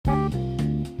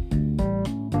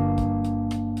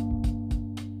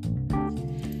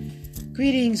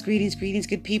Greetings, greetings, greetings,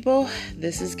 good people.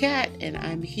 This is Kat, and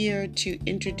I'm here to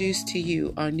introduce to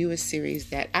you our newest series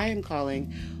that I am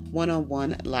calling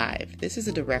One-on-One Live. This is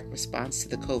a direct response to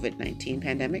the COVID-19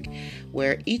 pandemic,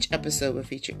 where each episode will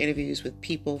feature interviews with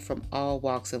people from all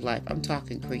walks of life. I'm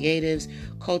talking creatives,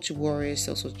 culture warriors,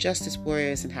 social justice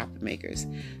warriors, and happen makers.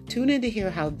 Tune in to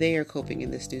hear how they are coping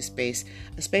in this new space,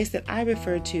 a space that I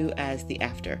refer to as the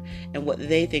after, and what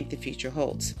they think the future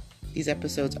holds. These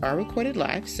episodes are recorded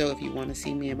live, so if you want to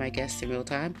see me and my guests in real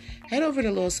time, head over to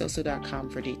lilsoso.com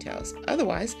for details.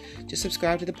 Otherwise, just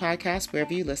subscribe to the podcast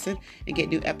wherever you listen and get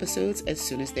new episodes as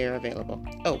soon as they are available.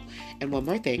 Oh, and one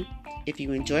more thing. If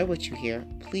you enjoy what you hear,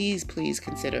 please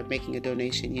consider making a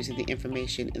donation using the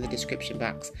information in the description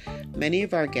box. Many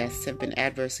of our guests have been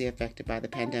adversely affected by the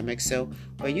pandemic, so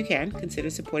where you can, consider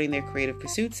supporting their creative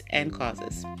pursuits and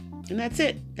causes. And that's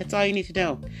it. That's all you need to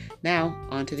know. Now,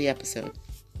 on to the episode.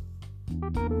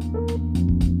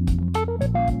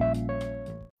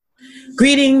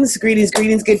 Greetings,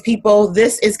 good people.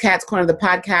 This is Kat's Corner of the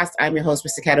podcast. I'm your host,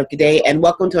 Mr. Kat Okide, and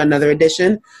welcome to another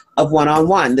edition of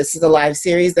One-on-One. This is a live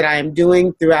series that I am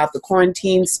doing throughout the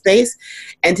quarantine space,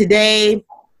 and today,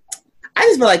 I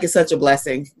just feel like it's such a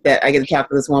blessing that I get to talk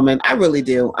to this woman. I really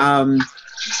do.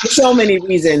 For so many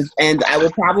reasons, and I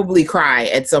will probably cry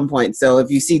at some point. So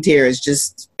if you see tears,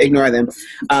 just ignore them.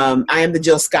 I am the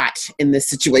Jill Scott in this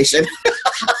situation.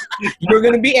 You're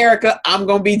going to be Erica. I'm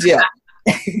going to be Jill.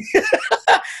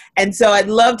 And so I'd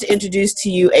love to introduce to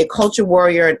you a culture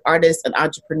warrior, an artist, an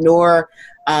entrepreneur,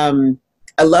 a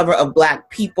lover of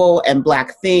Black people and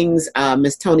Black things.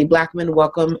 Miss Toni Blackman,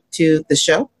 welcome to the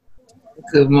show.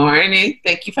 Good morning.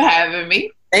 Thank you for having me.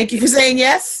 Thank you for saying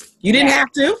yes. You didn't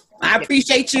have to. I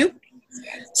appreciate you.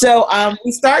 So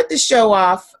we start the show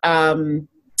off.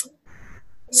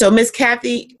 So Miss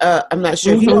Kathy, I'm not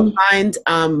sure if you don't mind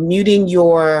muting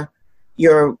your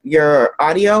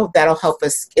audio. That'll help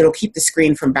us. It'll keep the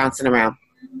screen from bouncing around.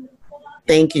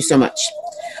 Thank you so much.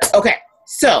 Okay,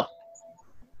 so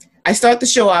I start the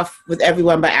show off with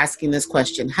everyone by asking this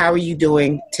question. How are you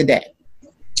doing today?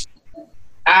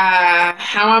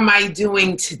 How am I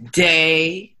doing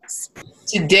today?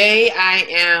 Today I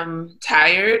am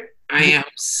tired. I am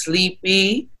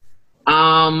sleepy.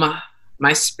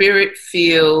 My spirit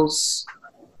feels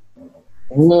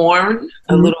worn,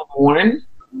 a little worn.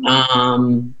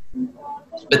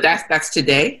 But that's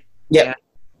today. Yep.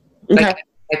 Yeah. Like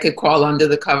I could crawl under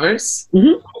the covers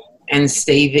and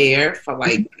stay there for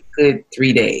like a good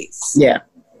 3 days. Yeah.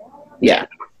 Yeah.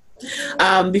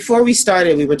 Before we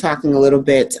started, we were talking a little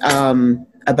bit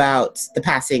about the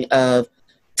passing of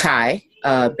Ty.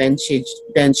 Ben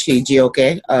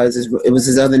Chijioke. It was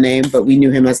his other name, but we knew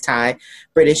him as Ty.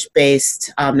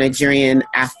 British-based, Nigerian,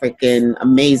 African,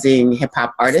 amazing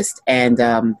hip-hop artist. And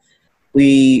I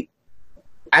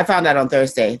found out on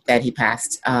Thursday that he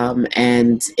passed.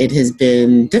 And it has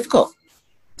been difficult,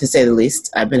 to say the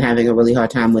least. I've been having a really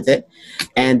hard time with it.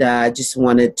 And I just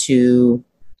wanted to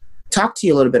talk to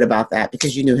you a little bit about that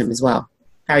because you knew him as well.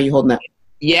 How are you holding up?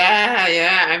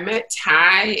 Yeah. I met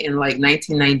Ty in like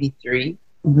 1993.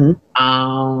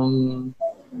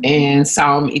 And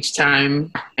saw him each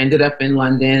time. Ended up in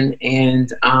London,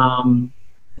 and I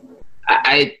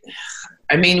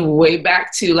mean, way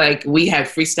back to like we had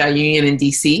Freestyle Union in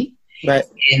DC, right?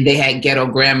 And they had Ghetto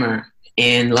Grammar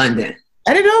in London.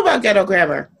 I didn't know about Ghetto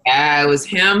Grammar. It was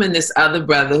him and this other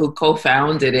brother who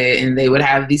co-founded it, and they would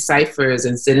have these ciphers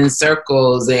and sit in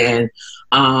circles and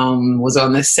was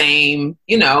on the same,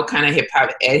 kind of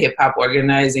hip-hop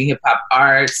organizing, hip-hop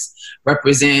arts,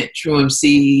 represent true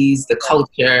MCs, the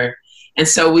culture. And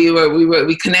so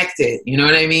we connected, you know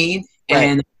what I mean?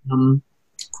 Right. And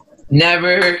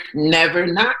never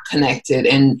not connected.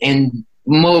 And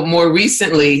more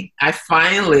recently,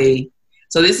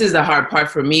 so this is the hard part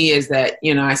for me is that,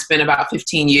 I spent about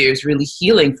 15 years really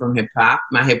healing from hip-hop,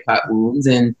 my hip-hop wounds,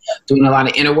 and doing a lot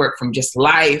of inner work from just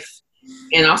life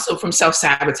and also from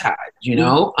self-sabotage,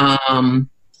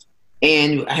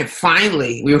 And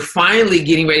we were finally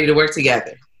getting ready to work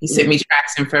together. He sent me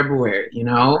tracks in February,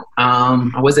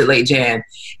 I was at late Jan.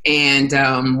 And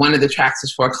one of the tracks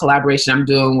was for a collaboration I'm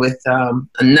doing with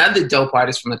another dope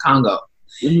artist from the Congo.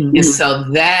 And so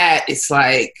that it's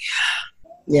like,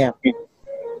 yeah.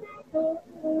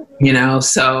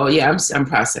 So yeah, I'm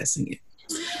processing it.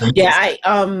 Yeah,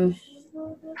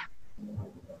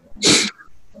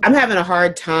 I'm having a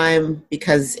hard time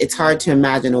because it's hard to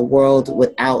imagine a world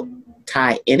without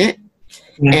Ty in it.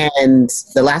 Yeah. And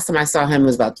the last time I saw him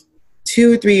was about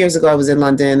 2 or 3 years ago. I was in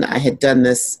London. I had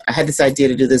this idea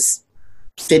to do this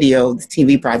video, this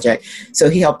TV project. So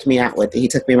he helped me out with it. He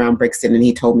took me around Brixton and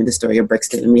he told me the story of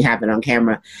Brixton, and we have it on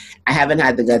camera. I haven't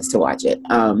had the guts to watch it.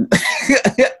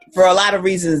 For a lot of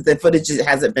reasons, the footage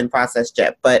hasn't been processed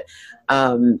yet, but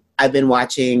I've been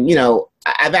watching, you know,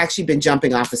 I've actually been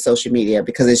jumping off of social media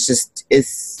because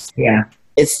it's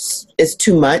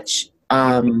too much.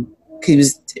 He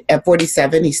was at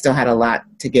 47, he still had a lot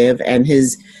to give, and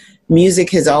his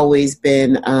music has always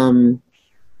been,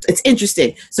 it's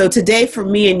interesting. So today for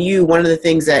me and you, one of the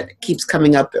things that keeps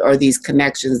coming up are these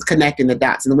connections, connecting the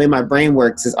dots. And the way my brain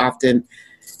works is often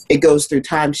it goes through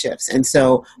time shifts. And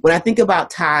so when I think about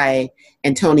Ty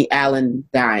and Tony Allen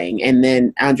dying, and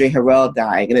then Andre Harrell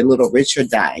dying, and then Little Richard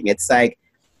dying, it's like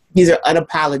these are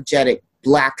unapologetic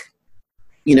Black,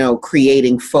 you know,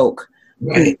 creating folk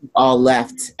who all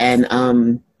left. And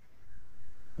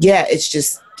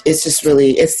it's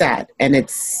really, it's sad, and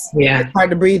it's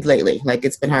hard to breathe lately. Like,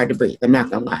 it's been hard to breathe. I'm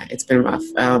not gonna lie, it's been rough.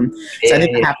 So I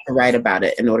think I have to write about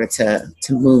it in order to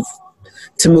move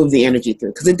the energy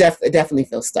through, because it definitely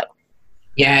feels stuck.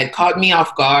 Yeah, it caught me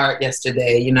off guard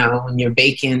yesterday. You know, when you're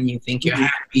baking, you think you're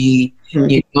happy,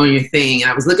 you're doing your thing.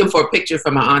 I was looking for a picture for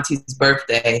my auntie's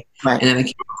birthday, and then I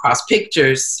came across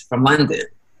pictures from London.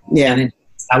 Yeah, and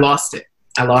I lost it.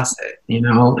 You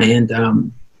know, and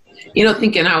you know,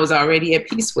 thinking I was already at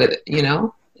peace with it, you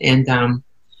know, and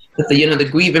but the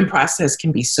grieving process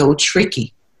can be so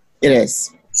tricky. It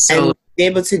is. So and be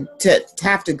able to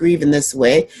have to grieve in this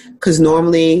way, because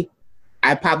normally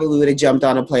I probably would have jumped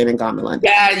on a plane and gone to London.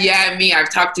 Yeah, me.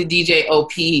 I've talked to DJ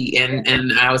OP,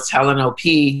 and I was telling OP,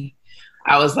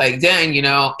 I was like, dang, you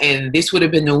know, and this would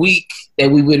have been the week that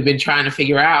we would have been trying to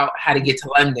figure out how to get to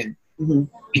London.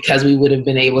 Because we would have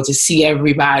been able to see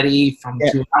everybody from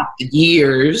throughout the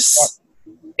years.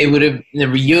 It would have been a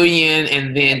reunion,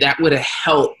 and then that would have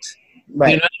helped. You know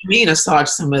what I mean? Assuage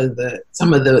some of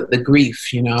the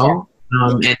grief, you know.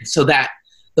 And so that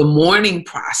the mourning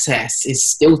process is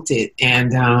stilted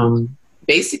and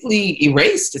basically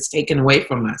erased. It's taken away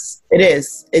from us. It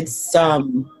is. It's I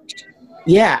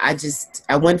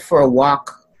went for a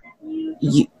walk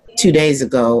 2 days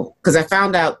ago, because I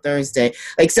found out Thursday.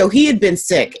 Like, so he had been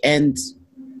sick, and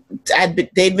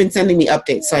they'd been sending me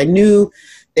updates, so I knew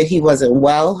that he wasn't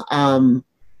well.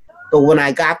 But when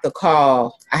I got the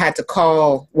call, I had to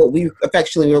call what we were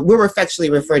affectionately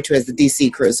referred to as the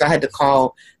DC crew. So I had to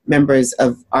call members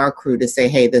of our crew to say,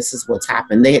 hey, this is what's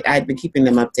happened. I'd been keeping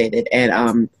them updated,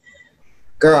 and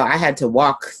girl, I had to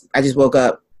walk. I just woke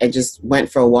up and just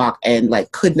went for a walk and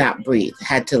like could not breathe.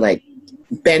 Had to like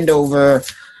bend over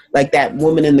like that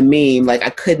woman in the meme. Like, I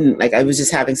couldn't, like, I was just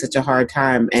having such a hard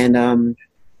time. And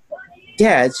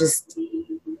it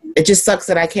just sucks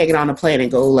that I can't get on a plane and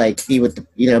go like be with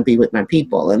my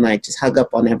people and like just hug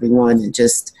up on everyone and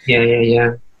just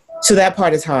So that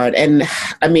part is hard. And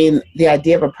I mean, the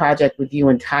idea of a project with you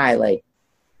and Ty, like,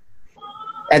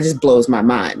 that just blows my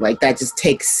mind. Like, it just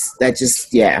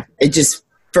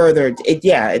furthered it.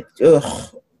 Yeah.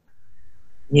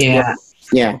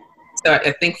 Yeah. So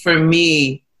I think for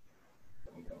me,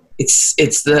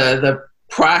 it's the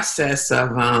process of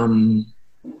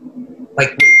like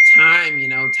with time, you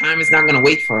know, time is not going to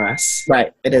wait for us.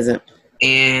 Right. It isn't.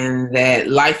 And that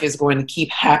life is going to keep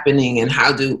happening. And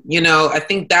I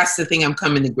think that's the thing I'm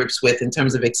coming to grips with in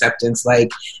terms of acceptance.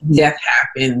 Like, death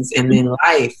happens and then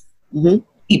life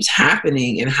keeps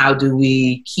happening. And how do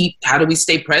we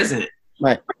stay present?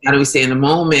 Right. How do we stay in the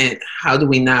moment? How do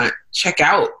we not check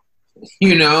out?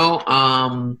 You know,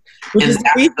 which is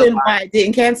the reason why I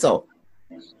didn't cancel.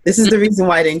 This is the reason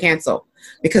why I didn't cancel,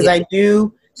 because I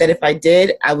knew that if I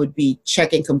did, I would be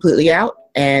checking completely out,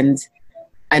 and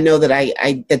I know that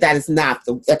that is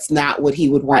that's not what he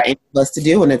would want any of us to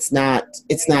do, and it's not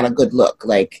a good look.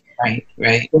 Like,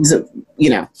 right. You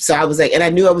know, so I was like, and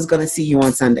I knew I was going to see you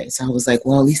on Sunday, so I was like,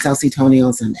 well, at least I'll see Tony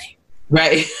on Sunday.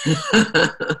 Right.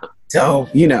 So,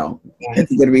 you know,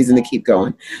 it's a good reason to keep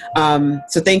going.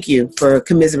 So thank you for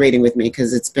commiserating with me,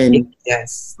 because it's been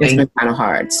kind of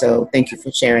hard. So thank you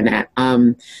for sharing that.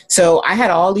 So I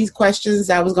had all these questions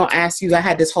I was going to ask you. I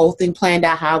had this whole thing planned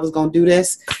out how I was going to do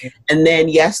this. And then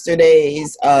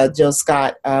yesterday's Jill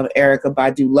Scott, Erykah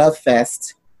Badu Love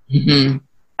Fest. And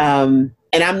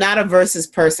I'm not a Versus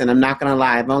person. I'm not going to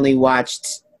lie. I've only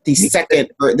watched the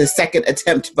second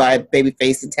attempt by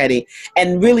Babyface and Teddy,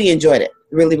 and really enjoyed it.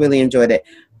 Really enjoyed it.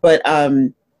 But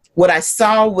what I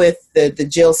saw with the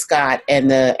Jill Scott and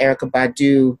the Erykah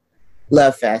Badu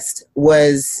Love Fest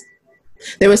was,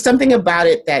 there was something about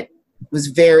it that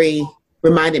was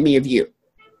reminded me of you.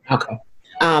 Okay.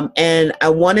 And I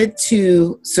wanted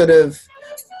to sort of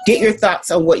get your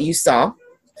thoughts on what you saw.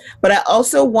 But I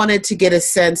also wanted to get a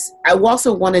sense, I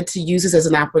also wanted to use this as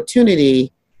an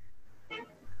opportunity.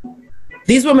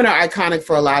 These women are iconic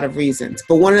for a lot of reasons,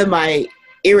 but one of my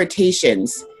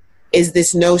irritations is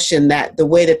this notion that the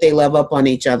way that they love up on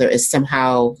each other is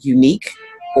somehow unique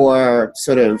or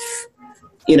sort of,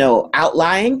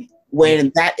 outlying,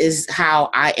 when that is how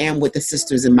I am with the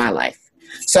sisters in my life.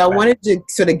 So I wanted to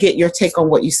sort of get your take on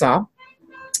what you saw.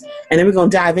 And then we're going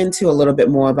to dive into a little bit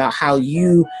more about how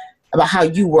you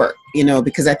work,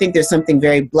 because I think there's something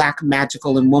very Black,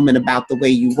 magical, and woman about the way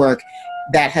you work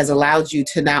that has allowed you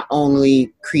to not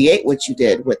only create what you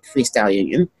did with Freestyle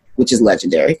Union, which is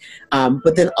legendary,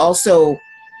 but then also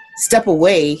step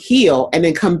away, heal, and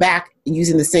then come back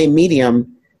using the same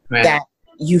medium that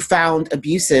you found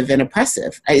abusive and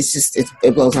oppressive.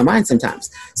 It blows my mind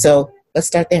sometimes. So let's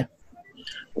start there.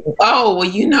 Oh,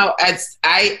 well,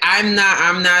 I'm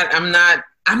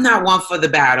not one for the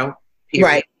battle.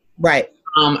 Period. Right.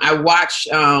 I watch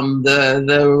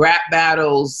the rap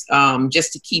battles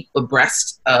just to keep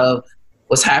abreast of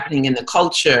what's happening in the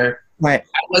culture. Right.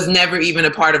 I was never even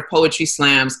a part of poetry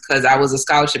slams because I was a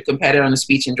scholarship competitor on the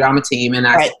speech and drama team, and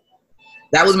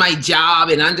that was my job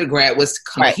in undergrad, was to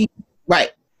compete.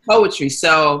 Right. Poetry.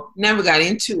 So never got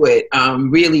into it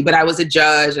really, but I was a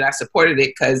judge and I supported it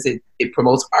because it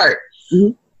promotes art.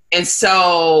 Mm-hmm. And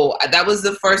so that was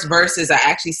the first verses I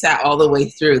actually sat all the way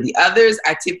through. The others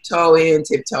I tiptoe in,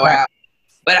 tiptoe out.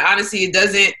 But honestly, it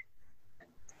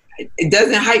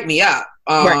doesn't hype me up.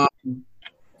 But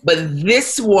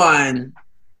this one,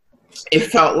 it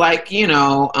felt like,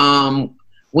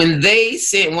 when they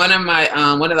sent one of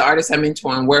the artists I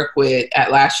mentor and work with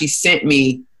at last, she sent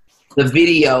me the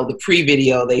video, the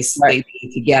pre-video they did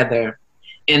together.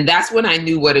 And that's when I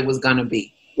knew what it was going to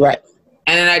be. Right.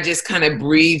 And then I just kind of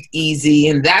breathed easy.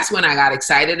 And that's when I got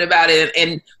excited about it.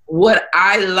 And what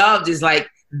I loved is like,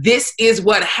 this is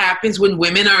what happens when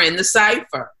women are in the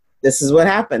cypher. This is what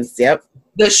happens. Yep.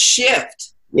 The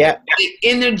shift. Yep. It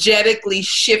energetically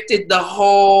shifted the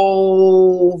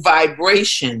whole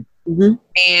vibration. Mm-hmm.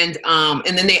 And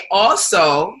then they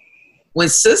also, when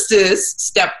sisters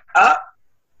step up,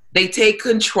 they take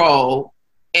control,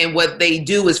 and what they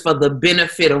do is for the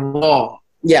benefit of all.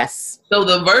 Yes. So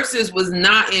the verses was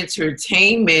not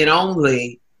entertainment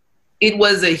only. It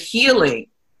was a healing.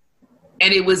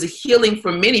 And it was a healing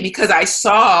for many because I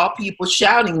saw people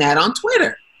shouting that on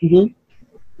Twitter. Mm-hmm.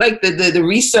 Like the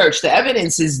research, the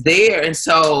evidence is there. And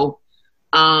so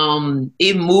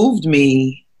it moved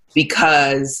me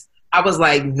because I was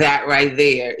like, that right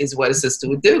there is what a sister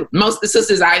would do. Most of the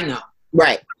sisters I know.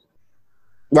 Right.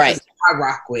 I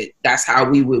rock with. That's how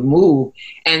we would move.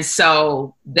 And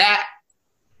so that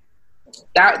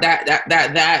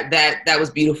was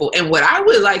beautiful. And what I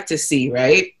would like to see,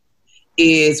 right,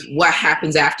 is what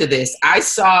happens after this. I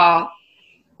saw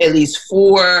at least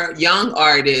 4 young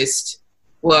artists.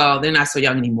 Well, they're not so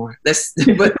young anymore. But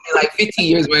like 15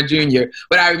 years my junior.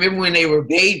 But I remember when they were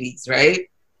babies, right?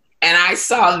 And I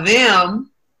saw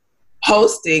them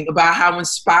posting about how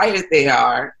inspired they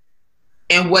are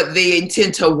and what they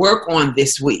intend to work on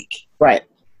this week. Right.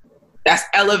 That's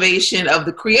elevation of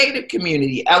the creative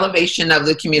community, elevation of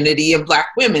the community of Black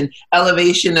women,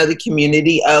 elevation of the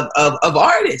community of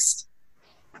artists,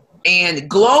 and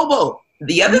global.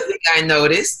 The other thing I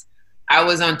noticed, I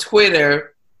was on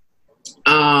Twitter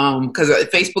because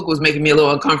Facebook was making me a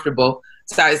little uncomfortable.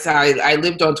 So I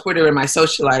lived on Twitter in my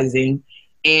socializing,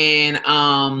 and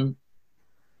I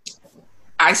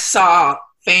saw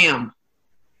fam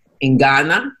in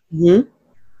Ghana, mm-hmm.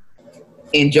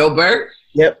 in Joburg,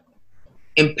 yep,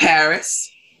 in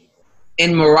Paris,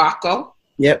 in Morocco,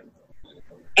 yep,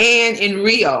 and in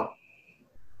Rio,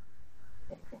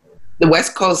 the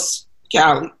West Coast,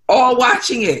 Cali, all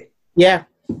watching it. Yeah.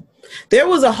 There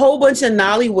was a whole bunch of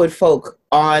Nollywood folk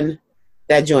on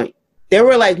that joint. There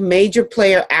were like major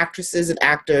player actresses and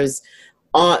actors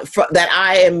that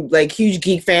I am like huge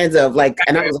geek fans of, like,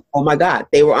 and I was like, oh my God,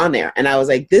 they were on there. And I was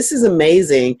like, this is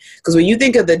amazing. Because when you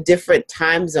think of the different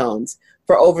time zones,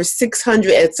 for over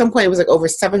 600, at some point it was like over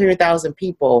 700,000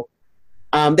 people,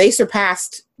 they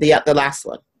surpassed the last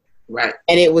one. Right.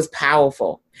 And it was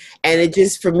powerful. And it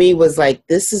just, for me, was like,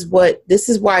 this is why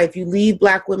if you leave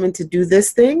Black women to do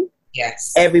this thing,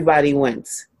 yes, everybody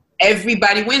wins.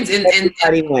 Everybody wins.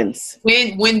 Everybody wins.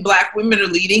 When Black women are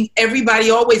leading, everybody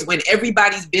always wins.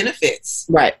 Everybody's benefits.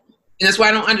 Right. And that's why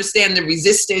I don't understand the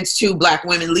resistance to Black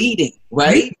women leading,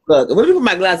 right? Look, let me put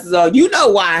my glasses on. You know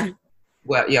why.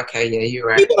 Well, yeah, okay, yeah, you're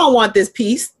right. People don't want this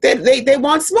peace. They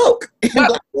want smoke.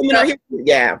 Black women are here.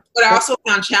 Yeah. But I also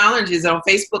found challenges on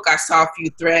Facebook. I saw a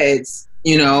few threads,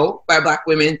 by Black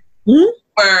women, mm-hmm.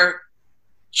 for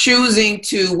choosing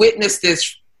to witness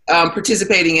this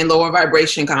participating in lower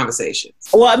vibration conversations.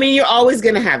 Well, I mean, you're always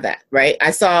going to have that, right?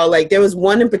 I saw, like, there was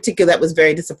one in particular that was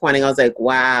very disappointing. I was like,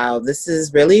 wow, this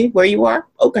is really where you are?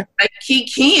 Okay. Like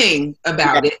keying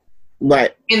about it.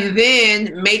 Right. And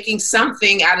then making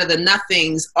something out of the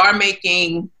nothings, or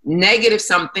making negative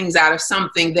somethings out of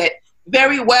something that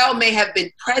very well may have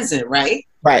been present, right?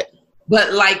 Right.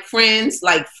 But like friends,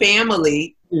 like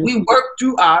family, we work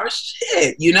through our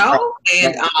shit, you know?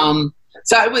 Right. And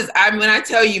so it was, when I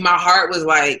tell you, my heart was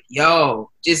like,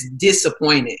 yo, just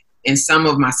disappointed in some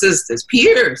of my sisters,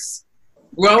 peers.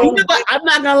 You know what? I'm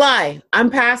not gonna lie.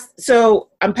 I'm past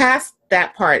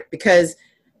that part, because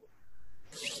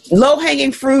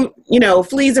low-hanging fruit, you know,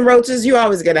 fleas and roaches, you're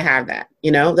always gonna have that,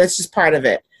 you know? That's just part of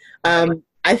it.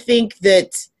 I think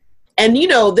that, and you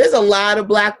know, there's a lot of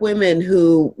Black women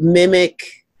who mimic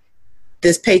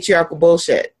this patriarchal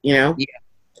bullshit, you know? Yeah.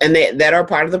 And that are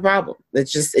part of the problem. It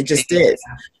just is.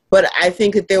 But I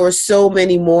think that there were so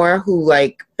many more who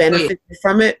like benefited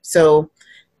from it. So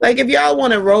like, if y'all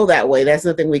want to roll that way, that's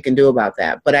nothing we can do about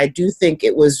that. But I do think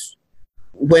it was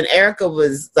when Erica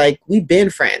was like, we've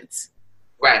been friends.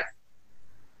 Right.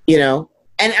 You know,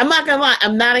 and I'm not gonna lie,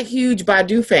 I'm not a huge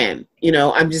Badu fan. You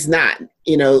know, I'm just not.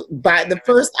 You know, but the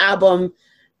first album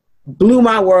blew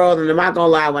my world, and I'm not gonna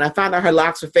lie, when I found out her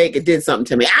locks were fake, it did something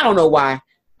to me. I don't know why.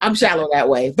 I'm shallow that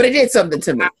way, but it did something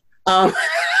to me. But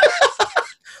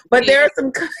there are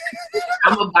some.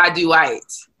 I'm a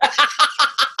Baduite.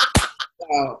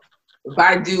 So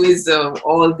Badu is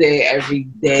all day, every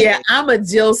day. Yeah, I'm a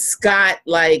Jill Scott.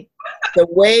 Like the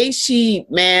way she,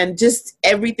 man, just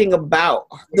everything about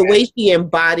the way she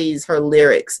embodies her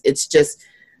lyrics. It's just,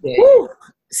 whew.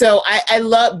 So I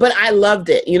loved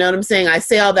it. You know what I'm saying? I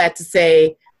say all that to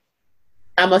say,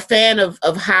 I'm a fan of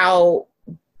how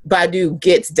Badu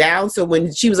gets down. So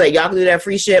when she was like, y'all can do that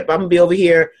free shit, but I'm gonna be over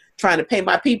here trying to pay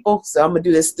my people, so I'm gonna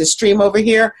do this stream over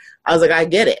here. I was like, I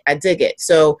get it, I dig it.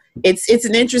 So it's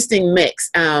an interesting mix.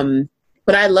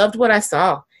 But I loved what I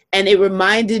saw, and it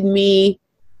reminded me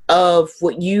of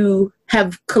what you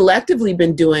have collectively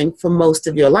been doing for most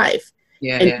of your life.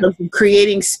 In terms of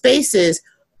creating spaces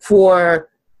for,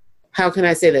 how can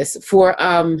I say this, for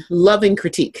loving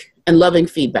critique and loving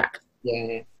feedback.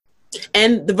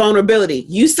 And the vulnerability.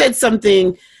 You said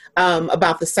something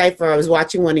about the cipher. I was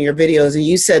watching one of your videos, and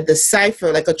you said the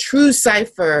cipher, like a true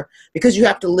cipher, because you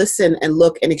have to listen and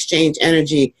look and exchange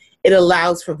energy, it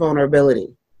allows for vulnerability.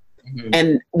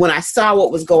 And when I saw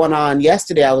what was going on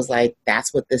yesterday, I was like,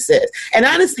 that's what this is. And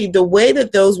honestly, the way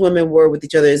that those women were with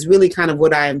each other is really kind of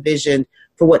what I envisioned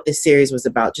for what this series was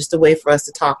about. Just a way for us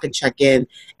to talk and check in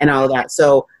and all of that.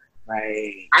 So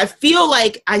I feel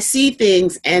like I see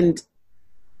things, and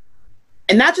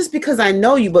not just because I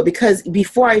know you, but because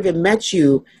before I even met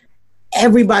you,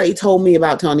 everybody told me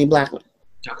about Toni Blackman.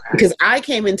 Because I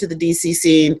came into the DC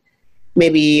scene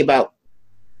maybe about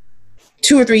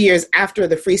 2 or 3 years after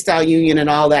the Freestyle Union and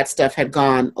all that stuff had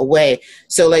gone away.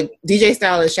 So like DJ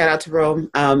Stylist, shout out to Rome,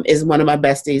 is one of my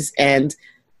besties. And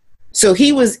so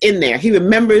he was in there. He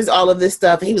remembers all of this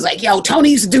stuff. He was like, yo, Toni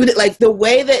used to do that. Like the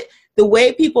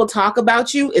way people talk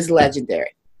about you is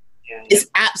legendary. It's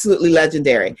absolutely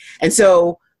legendary. And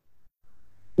so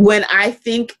when I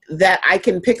think that I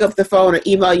can pick up the phone or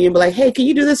email you and be like, hey, can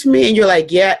you do this for me? And you're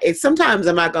like, yeah, sometimes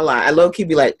I'm not gonna lie, I low-key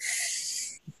be like,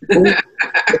 it's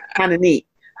kind of neat.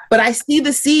 But I see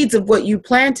the seeds of what you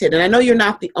planted. And I know you're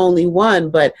not the only one,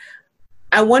 but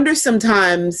I wonder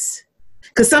sometimes,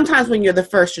 because sometimes when you're the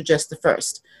first, you're just the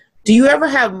first. Do you ever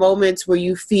have moments where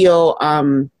you feel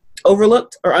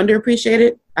overlooked or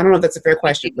underappreciated? I don't know if that's a fair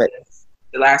question, but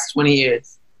the last 20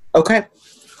 years. Okay.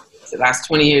 The last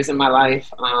 20 years of my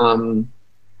life.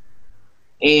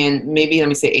 And maybe, let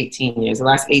me say 18 years, the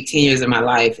last 18 years of my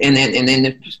life. And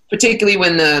then particularly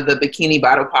when the bikini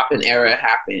bottle popping era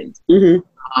happened,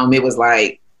 it was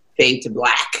like fade to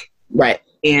black. Right.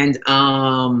 And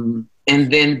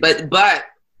then, but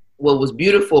what was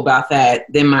beautiful about that,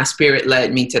 then my spirit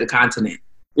led me to the continent.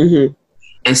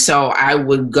 And so I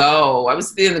was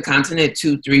in the continent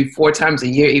 2, 3, 4 times a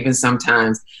year, even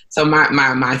sometimes. So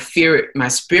my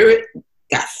spirit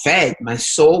got fed, my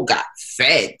soul got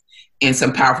fed in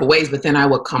some powerful ways, but then I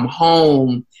would come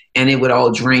home and it would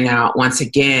all drain out once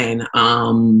again.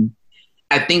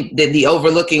 I think that the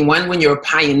overlooking one, when you're a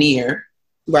pioneer,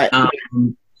 right?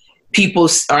 People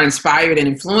are inspired and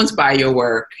influenced by your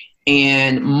work,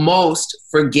 and most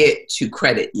forget to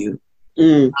credit you.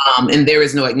 And there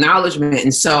is no acknowledgement.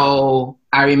 And so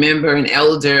I remember an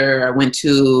elder, I went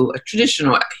to a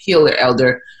traditional healer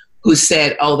elder who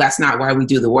said, oh, that's not why we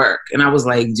do the work. And I was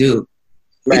like, dude,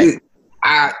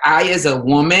 I as a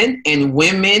woman, and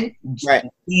women Right.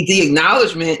 need the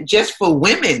acknowledgement just for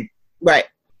women. Right.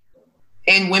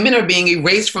 And women are being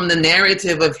erased from the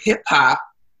narrative of hip hop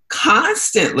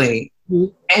constantly.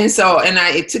 Mm-hmm. And so,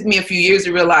 it took me a few years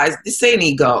to realize this ain't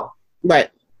ego. Right.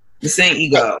 This ain't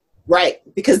ego. Right.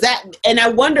 Because and I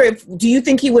wonder do you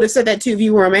think he would have said that too if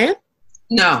you were a man?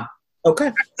 No.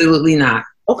 Okay. Absolutely not.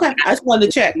 Okay. I just wanted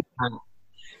to check.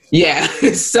 Yeah.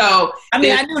 So I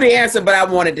mean, I knew the answer, but I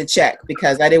wanted to check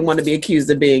because I didn't want to be accused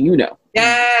of being, Yeah.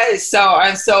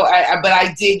 But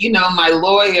I did. My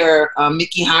lawyer,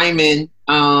 Mickey Hyman.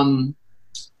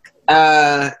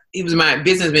 He was my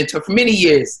business mentor for many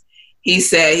years. He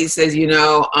says, he says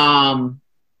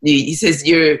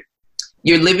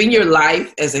you're living your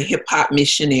life as a hip hop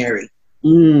missionary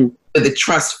for the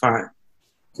trust fund.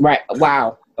 Right.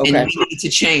 Wow. Okay. And you need to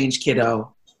change,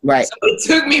 kiddo. Right. So it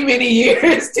took me many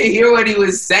years to hear what he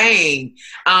was saying.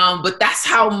 But that's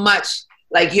how much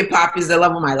hip hop is the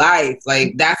love of my life.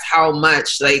 That's how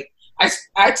much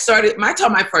I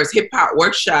taught my first hip hop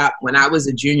workshop when I was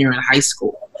a junior in high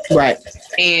school. Right.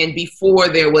 And before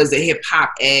there was a hip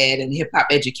hop ed and hip hop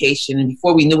education, and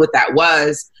before we knew what that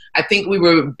was, I think we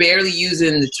were barely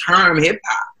using the term hip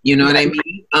hop. You know what I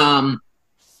mean?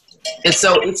 And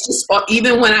so it's just,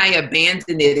 even when I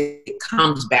abandon it, it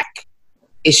comes back.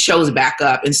 It shows back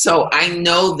up. And so I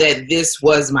know that this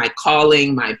was my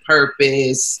calling, my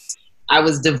purpose. I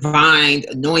was divine,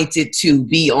 anointed to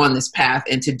be on this path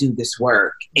and to do this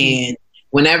work. And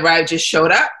whenever I just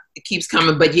showed up, it keeps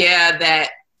coming. But yeah, that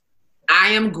I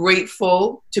am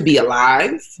grateful to be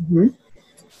alive,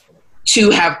 to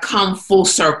have come full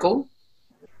circle.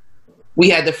 We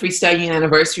had the Freestyle Union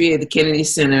anniversary at the Kennedy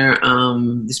Center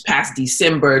this past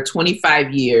December,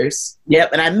 25 years.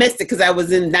 Yep, and I missed it because I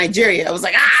was in Nigeria. I was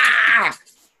like,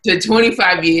 To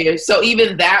 25 years. So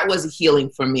even that was a healing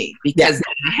for me because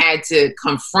I had to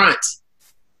confront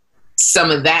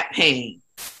some of that pain.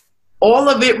 All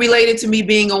of it related to me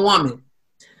being a woman.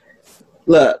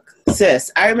 Look,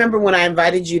 sis, I remember when I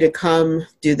invited you to come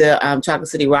do the Chocolate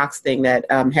City Rocks thing that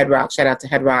Head Rock, shout out to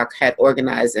Head Rock, had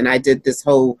organized. And I did this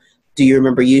whole Do You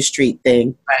Remember U Street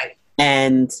thing. Right.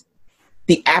 And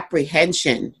the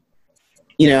apprehension,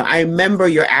 I remember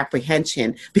your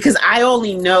apprehension because I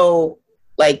only know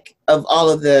of all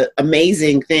of the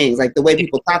amazing things, the way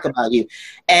people talk about you.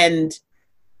 And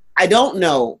I don't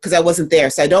know, because I wasn't there,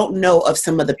 so I don't know of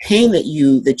some of the pain that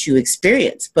you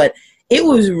experienced. But it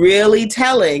was really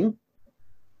telling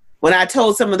when I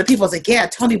told some of the people, I was like, yeah,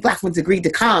 Toni Blackman's agreed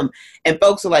to come. And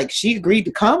folks were like, she agreed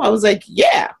to come? I was like,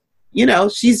 yeah,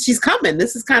 she's coming.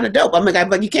 This is kind of dope. I'm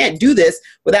like, you can't do this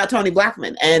without Toni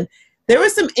Blackman. And there were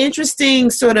some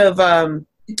interesting sort of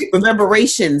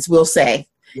reverberations, we'll say,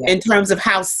 in terms of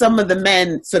how some of the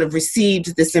men sort of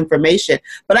received this information.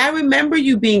 But I remember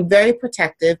you being very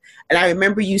protective. And I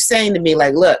remember you saying to me,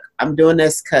 look, I'm doing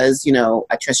this because,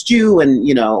 I trust you and,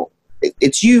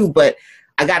 it's you, but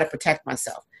I got to protect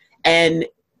myself. And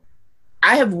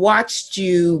I have watched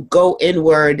you go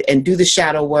inward and do the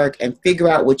shadow work and figure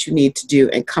out what you need to do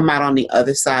and come out on the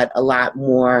other side a lot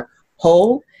more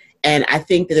whole. And I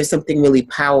think that there's something really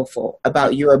powerful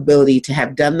about your ability to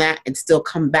have done that and still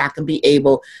come back and be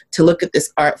able to look at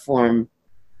this art form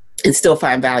and still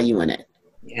find value in it.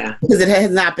 Yeah. Because it has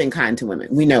not been kind to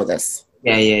women. We know this.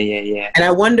 Yeah. And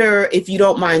I wonder if you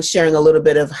don't mind sharing a little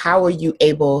bit of how are you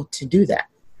able to do that?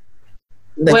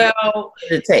 Well, what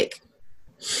did it take?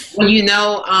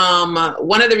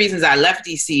 One of the reasons I left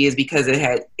DC is because it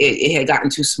had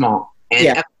gotten too small.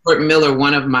 And Edward Miller,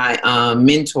 one of my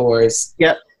mentors,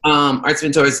 arts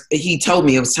mentors, he told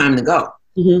me it was time to go.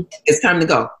 It's time to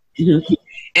go.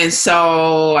 And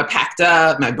so I packed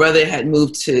up. My brother had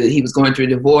moved he was going through a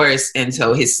divorce, and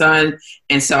so his son.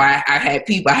 And so I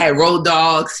had road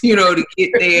dogs, to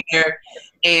get there.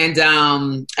 And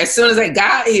as soon as I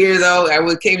got here, though,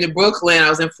 came to Brooklyn. I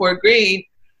was in Fort Greene.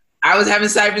 I was having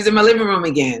ciphers in my living room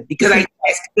again because I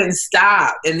couldn't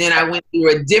stop. And then I went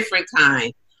through a different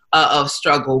kind of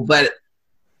struggle. But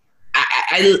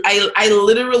I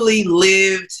literally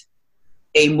lived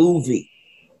a movie.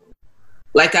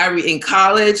 In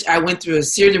college, I went through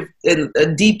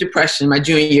a deep depression my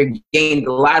junior year, gained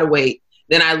a lot of weight.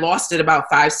 Then I lost it about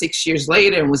 5-6 years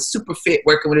later and was super fit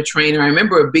working with a trainer. I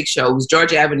remember a big show. It was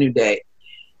Georgia Avenue Day.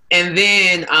 And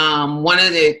then one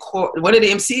of the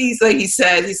MCs, he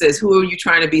says, who are you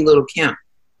trying to be, Little Kim?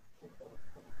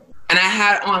 And I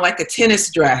had on a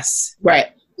tennis dress. Right.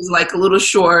 It was a little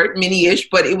short, mini-ish,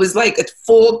 but it was a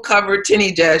full covered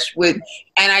tennis dress and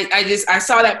I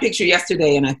saw that picture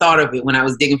yesterday and I thought of it when I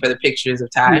was digging for the pictures of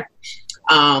Ty.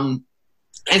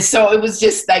 And so it was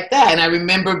just like that. And I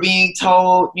remember being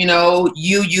told, you know,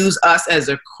 you use us as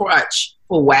a crutch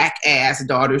for whack ass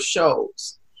daughter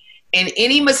shows. And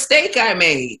any mistake I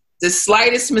made, the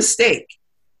slightest mistake,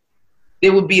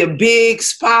 there would be a big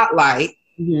spotlight.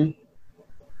 Mm-hmm.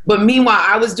 But meanwhile,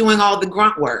 I was doing all the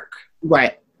grunt work.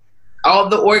 Right. All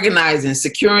the organizing,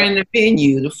 securing the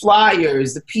venue, the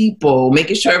flyers, the people,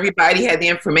 making sure everybody had the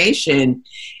information.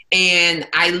 And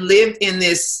I lived in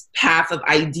this path of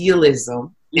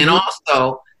idealism, and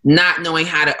also not knowing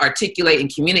how to articulate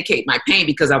and communicate my pain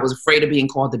because I was afraid of being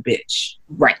called a bitch.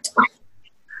 Right.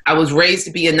 I was raised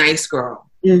to be a nice girl,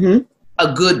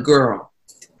 a good girl.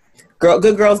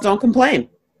 Good girls don't complain.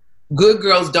 Good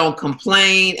girls don't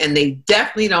complain, and they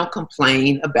definitely don't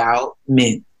complain about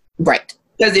men. Right.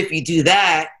 Because if you do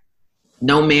that,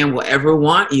 no man will ever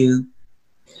want you.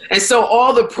 And so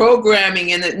all the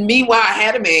programming, and meanwhile, I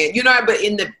had a man, you know, but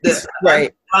in the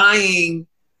right.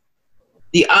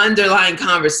 the underlying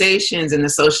conversations and the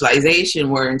socialization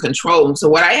were in control. So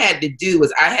what I had to do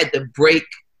was I had to break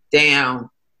down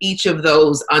each of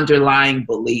those underlying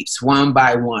beliefs one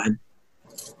by one,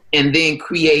 and then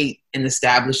create and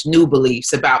establish new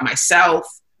beliefs about myself,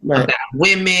 right. about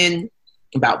women,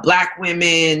 about Black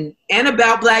women, and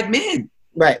about Black men.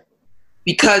 Right.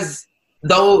 Because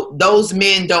those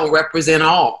men don't represent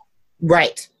all.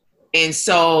 Right. And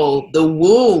so the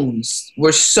wounds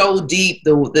were so deep,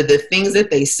 the things that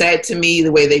they said to me,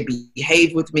 the way they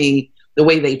behaved with me, the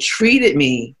way they treated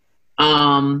me,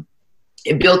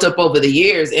 it built up over the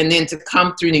years. And then to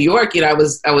come through New York, you know, I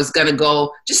was going to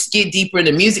go just get deeper in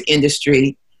the music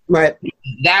industry. Right.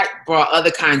 That brought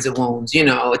other kinds of wounds, you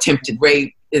know, attempted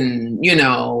rape and, you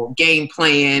know, game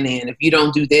plan. And if you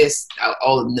don't do this,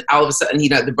 all of a sudden, you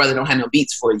know, the brother don't have no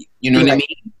beats for you. You know what I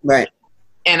mean? Right.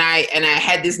 And I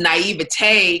had this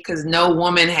naivete because no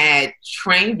woman had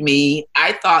trained me.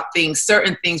 I thought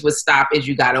certain things would stop as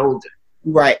you got older.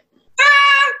 Right.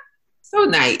 So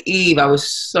naive. I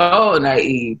was so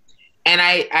naive. And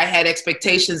I had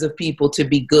expectations of people to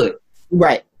be good.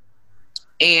 Right.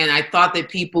 And I thought that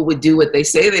people would do what they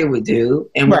say they would do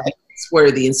and were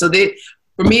worthy. And so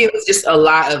for me, it was just a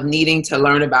lot of needing to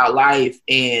learn about life.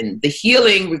 And the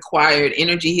healing required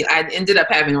energy. I ended up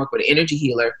having to work with an energy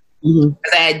healer.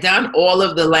 Because I had done all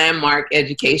of the landmark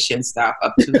education stuff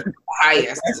up to the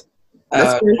highest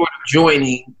sort of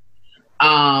joining.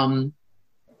 And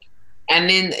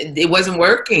then it wasn't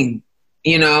working.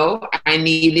 You know, I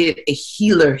needed a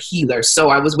healer. So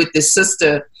I was with this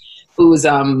sister who was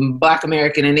Black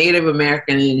American and Native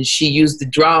American, and she used the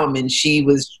drum, and she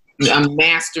was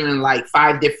mastering like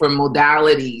 5 different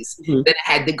modalities. Then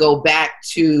I had to go back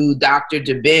to Dr.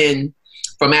 Dubin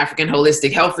from African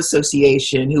Holistic Health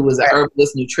Association, who was an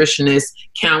herbalist, nutritionist,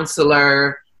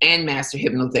 counselor, and master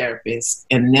hypnotherapist,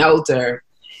 and an elder.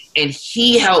 And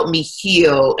he helped me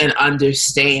heal and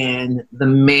understand the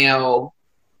male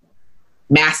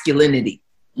masculinity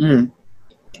in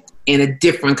a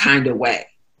different kind of way.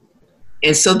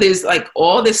 And so there's like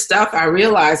all this stuff I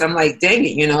realized, I'm like, dang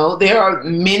it, you know, there are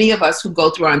many of us who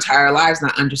go through our entire lives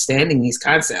not understanding these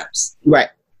concepts. Right.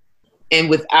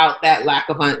 And without that lack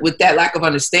of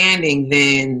understanding,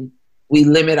 then we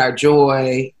limit our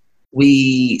joy.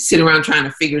 We sit around trying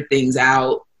to figure things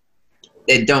out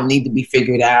that don't need to be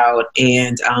figured out.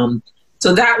 And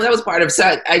so that was part of it.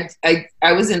 So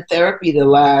I was in therapy the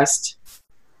last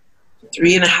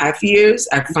 3.5 years.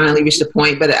 I finally reached a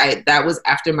point, but that was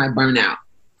after my burnout.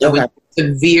 Okay. I went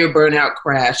severe burnout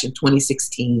crash in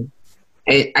 2016.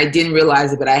 I didn't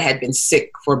realize it, but I had been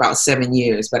sick for about 7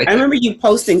 years. But I remember you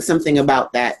posting something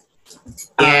about that.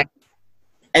 Yeah.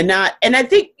 And I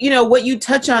think, you know, what you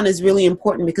touch on is really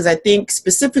important, because I think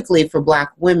specifically for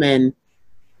Black women,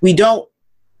 we don't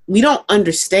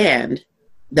understand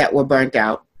that we're burnt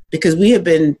out because we've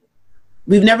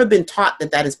never been taught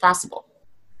that is possible.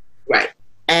 Right.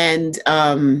 And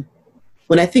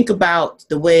when I think about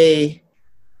the way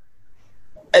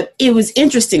it was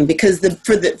interesting, because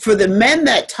for the men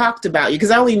that talked about you,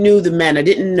 because I only knew the men, I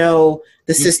didn't know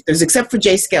the sisters, except for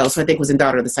Jay Scales, who I think was in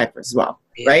Daughter of the Cyphers as well,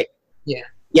 right? Yeah.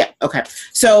 Yeah. Okay.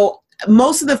 So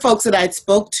most of the folks that I'd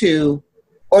spoke to,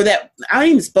 or that I don't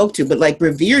even spoke to, but like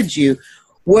revered you,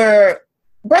 were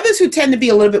brothers who tend to be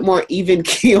a little bit more even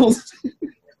keeled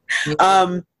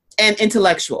and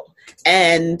intellectual.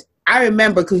 And I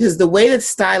remember, because the way that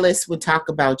stylists would talk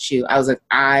about you, I was like,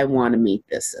 I want to meet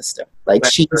this sister. Like,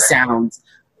 she sounds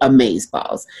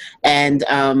amazeballs. And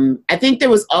I think there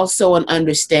was also an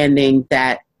understanding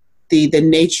that the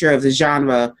nature of the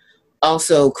genre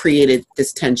also created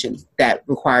this tension that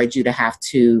required you to have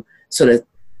to sort of,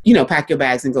 you know, pack your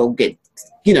bags and go get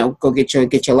go get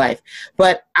your life.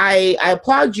 But I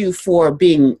applaud you for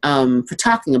being, for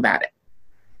talking about it.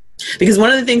 Because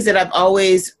one of the things that I've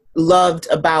always loved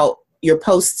about your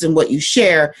posts and what you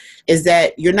share is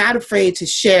that you're not afraid to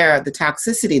share the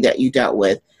toxicity that you dealt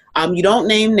with. You don't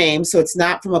name names, so it's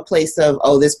not from a place of,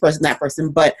 oh, this person, that person.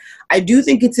 But I do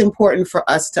think it's important for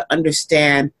us to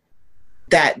understand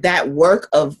that work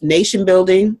of nation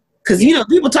building, because,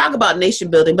 people talk about nation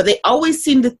building, but they always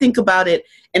seem to think about it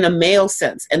in a male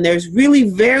sense. And there's really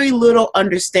very little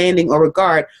understanding or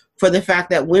regard for the fact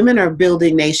that women are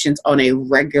building nations on a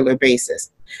regular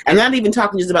basis. I'm not even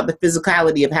talking just about the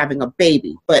physicality of having a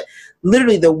baby, but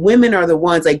literally the women are the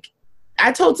ones. Like,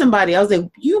 I told somebody, I was like,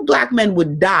 you Black men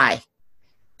would die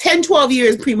 10, 12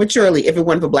 years prematurely if it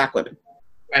weren't for Black women.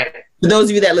 Right. For those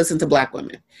of you that listen to Black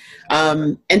women.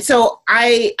 And so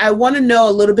I want to know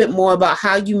a little bit more about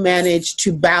how you manage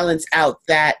to balance out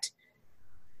that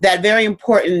very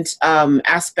important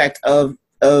aspect of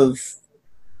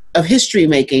history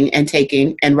making and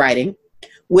taking and writing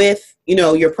with,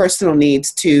 your personal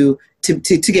needs to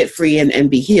get free and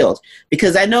be healed.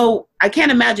 Because I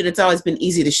can't imagine it's always been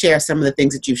easy to share some of the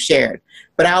things that you've shared,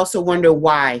 but I also wonder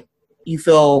why you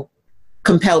feel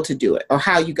compelled to do it, or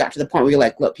how you got to the point where you're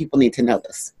like, look, people need to know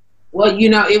this. Well,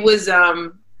 it was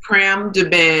Pram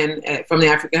Dubin from the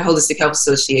African Holistic Health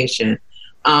Association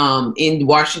in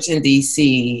Washington,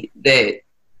 D.C. that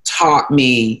taught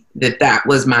me that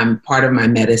was part of my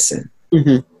medicine.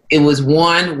 Mm-hmm. It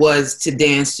was to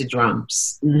dance to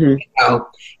drums. Mm-hmm.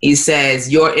 He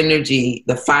says, your energy,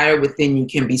 the fire within you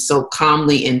can be so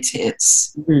calmly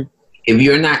intense. Mm-hmm. If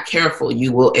you're not careful,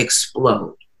 you will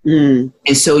explode. Mm.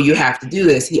 And so you have to do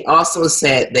this. He also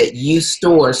said that you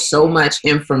store so much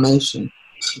information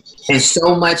and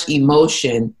so much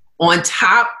emotion on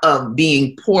top of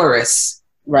being porous.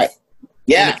 Right.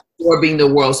 Yeah. Absorbing the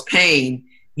world's pain.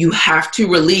 You have to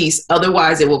release.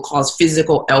 Otherwise, it will cause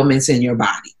physical ailments in your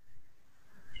body.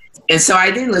 And so I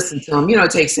did listen to him.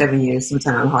 It takes 7 years,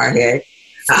 sometimes hard head.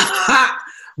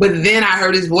 But then I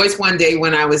heard his voice one day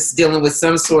when I was dealing with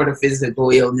some sort of physical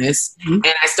illness, mm-hmm.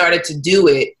 and I started to do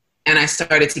it, and I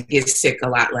started to get sick a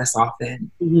lot less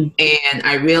often. Mm-hmm. And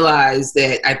I realized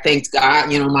that I thanked God.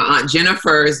 My Aunt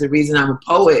Jennifer is the reason I'm a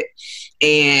poet,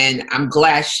 and I'm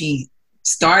glad she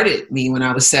started me when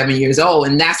I was 7 years old.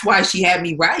 And that's why she had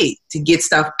me write, to get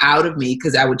stuff out of me,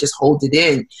 because I would just hold it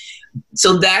in.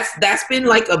 So that's been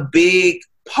like a big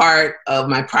part of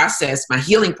my process. My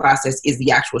healing process is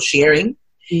the actual sharing.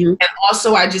 Mm-hmm. And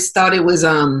also I just thought it was,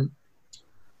 I've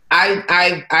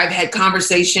had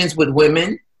conversations with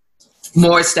women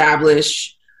more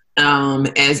established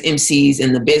as MCs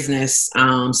in the business,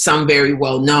 some very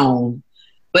well known,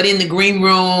 but in the green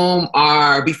room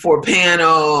or before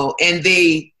panel, and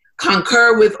they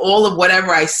concur with all of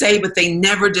whatever I say, but they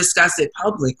never discuss it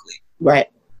publicly. Right.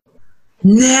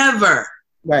 Never.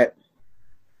 Right.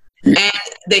 And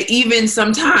they even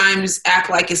sometimes act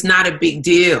like it's not a big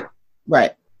deal.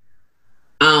 Right.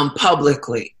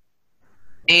 Publicly.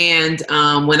 And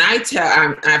when I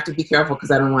have to be careful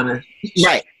because I don't want to.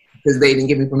 Right. Because they didn't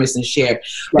give me permission to share.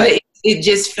 Right. But it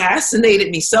just fascinated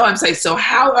me. So I'm saying, so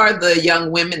how are the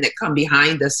young women that come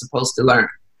behind us supposed to learn?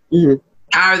 Mm-hmm.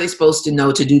 How are they supposed to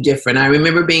know to do different? I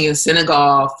remember being in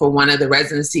Senegal for one of the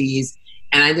residencies,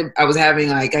 and I was having,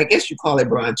 like, I guess you call it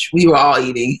brunch. We were all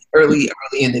eating early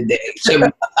in the day.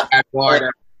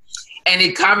 Water. And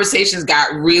the conversations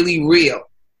got really real.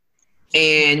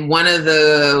 And one of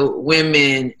the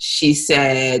women, she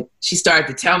said, she started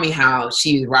to tell me how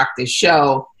she rocked this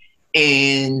show,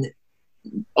 and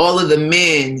all of the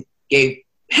men gave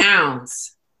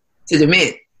pounds to the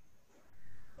men,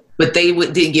 but they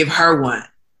didn't give her one.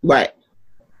 Right.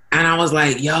 And I was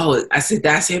like, yo, I said,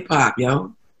 that's hip hop,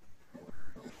 yo.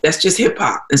 That's just hip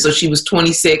hop. And so she was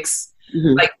 26,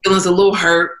 mm-hmm. like feeling a little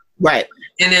hurt. Right.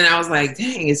 And then I was like,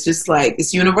 dang, it's just like,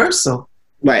 it's universal.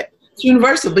 Right. It's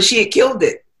universal, but she had killed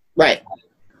it. Right.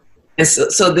 And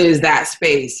so there's that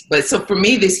space. But so for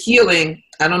me, this healing,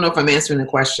 I don't know if I'm answering the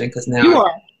question because now. You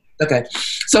are. Okay.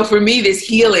 So for me, this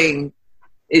healing,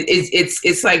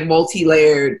 it's like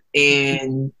multi-layered,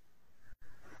 and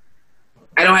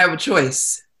I don't have a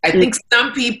choice. I think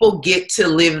some people get to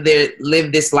live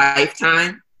this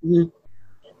lifetime, mm-hmm.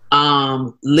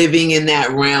 Living in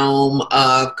that realm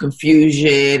of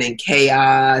confusion and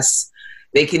chaos.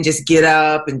 They can just get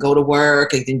up and go to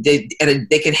work, and they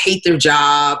can hate their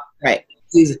job. Right.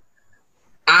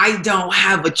 I don't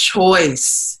have a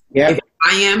choice. Yep. If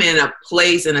I am in a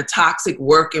place, in a toxic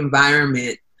work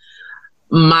environment,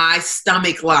 my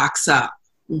stomach locks up.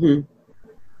 Mm-hmm.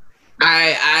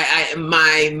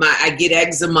 I get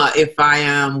eczema if I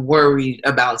am worried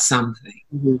about something.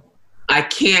 Mm-hmm. I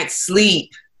can't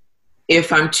sleep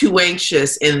if I'm too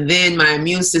anxious, and then my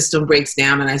immune system breaks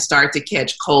down and I start to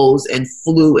catch colds and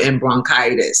flu and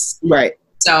bronchitis. Right.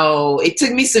 So it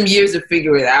took me some years to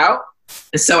figure it out.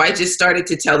 And so I just started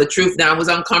to tell the truth. Now, I was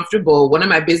uncomfortable. One of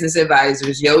my business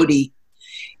advisors, Yodi,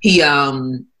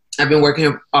 I've been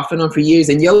working off and on for years,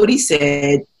 and Yodi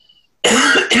said,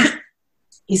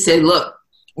 he said, look,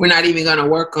 we're not even going to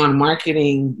work on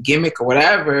marketing gimmick or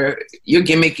whatever. Your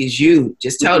gimmick is you.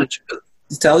 Just tell the truth.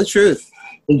 Just tell the truth.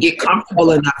 And get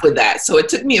comfortable enough with that. So it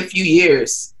took me a few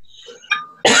years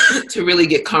to really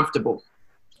get comfortable.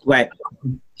 Right.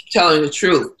 Telling the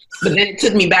truth. But then it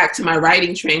took me back to my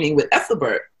writing training with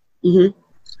Ethelbert. Mm-hmm.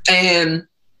 And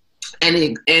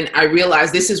I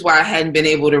realized this is why I hadn't been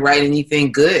able to write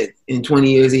anything good in 20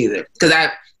 years either. Because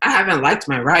I haven't liked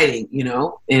my writing, you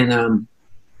know, in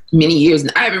many years.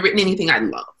 And I haven't written anything I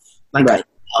love. Like right.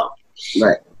 I love.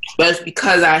 Right. But it's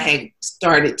because I had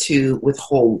started to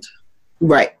withhold.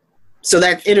 Right. So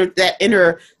that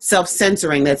inner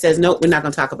self-censoring that says, no, we're not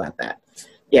going to talk about that.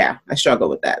 Yeah, I struggle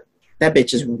with that. That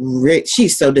bitch is rich.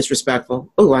 She's so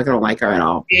disrespectful. Oh, I don't like her at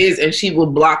all. Is, and she will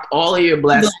block all of your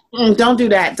blessings. Don't do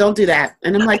that. Don't do that.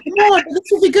 And I'm like, no, this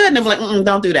will be good. And I'm like,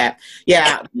 don't do that.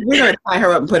 Yeah, we're going to tie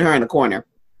her up and put her in the corner.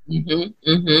 Mm-hmm,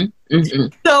 mm-hmm, mm-hmm.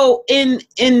 So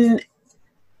in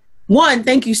one,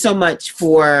 thank you so much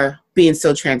for being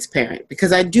so transparent,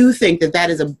 because I do think that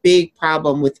is a big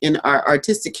problem within our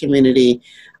artistic community,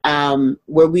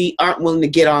 where we aren't willing to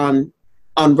get on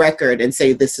record and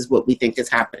say this is what we think is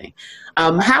happening.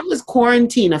 How has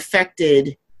quarantine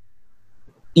affected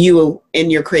you in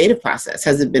your creative process?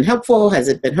 Has it been helpful? Has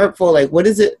it been hurtful? Like, what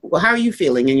is it? Well, how are you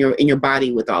feeling in your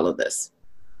body with all of this?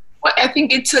 Well, I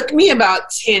think it took me about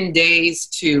 10 days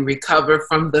to recover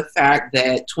from the fact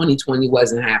that 2020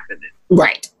 wasn't happening.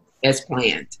 Right. As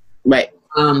planned. Right.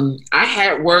 I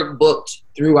had work booked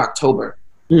through October.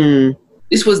 Mm.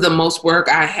 This was the most work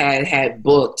I had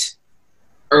booked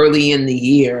early in the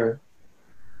year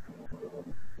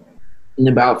in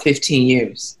about 15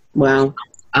 years. Wow.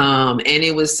 And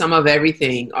it was some of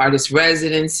everything: artist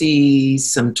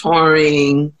residencies, some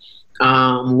touring,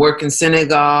 work in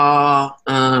Senegal.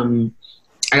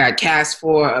 I got cast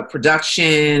for a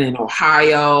production in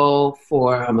Ohio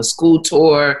for a school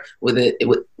tour with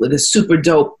a super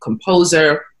dope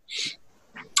composer.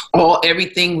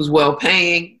 Everything was well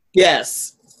paying.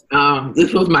 Yes.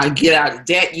 This was my get out of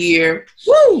debt year.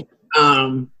 Woo!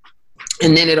 And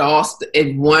then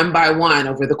it one by one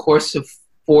over the course of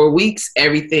 4 weeks,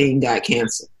 everything got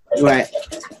canceled. Right.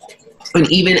 And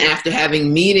even after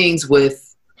having meetings with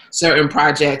certain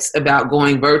projects about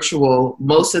going virtual,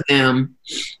 most of them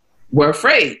were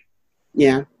afraid.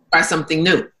 Yeah. By something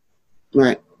new.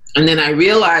 Right. And then I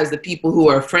realized the people who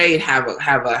are afraid have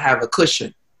a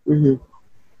cushion. Mm-hmm.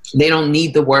 They don't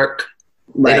need the work.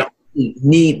 Right. They don't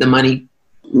need the money.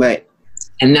 Right.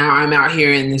 And now I'm out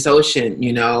here in this ocean,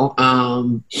 you know.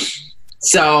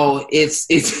 So it's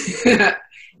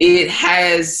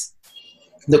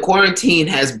the quarantine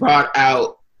has brought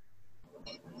out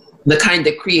the kind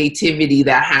of creativity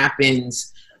that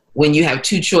happens when you have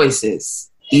two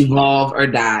choices: evolve or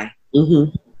die.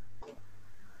 Mm-hmm.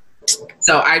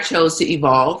 So I chose to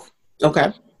evolve.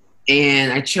 Okay.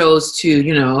 And I chose to,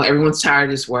 you know, everyone's tired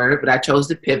of this word, but I chose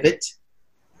to pivot.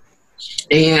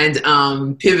 And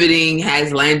pivoting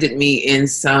has landed me in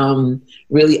some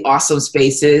really awesome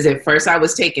spaces. At first, I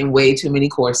was taking way too many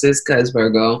courses because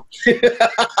Virgo.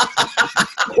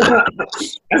 I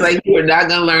was like, you're not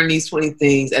going to learn these 20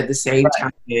 things at the same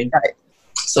time. Right.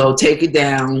 So take it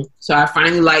down. So I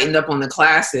finally lightened up on the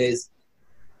classes.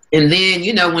 And then,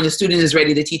 you know, when the student is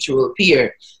ready, the teacher will appear.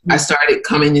 Mm-hmm. I started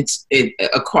coming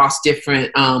across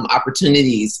different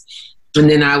opportunities. And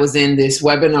then I was in this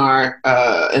webinar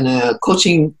in a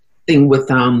coaching thing with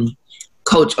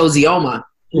Coach Ozioma,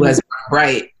 who has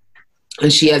Bright.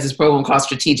 And she has this program called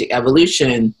Strategic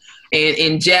Evolution.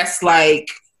 And just like,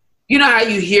 you know how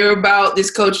you hear about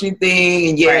this coaching thing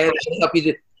and right. They help you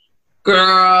to,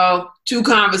 girl, 2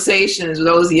 conversations with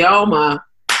Ozioma.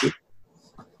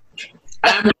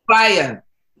 I'm on fire.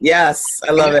 Yes,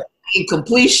 I love it.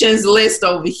 Completions list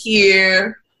over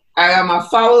here. I got my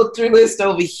follow-through list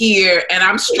over here, and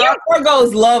I'm struck.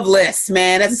 Virgo's love lists,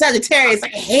 man. As a Sagittarius, I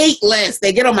hate lists.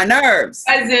 They get on my nerves.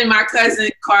 As in my cousin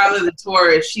Carla the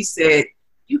Taurus, she said,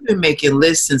 "You've been making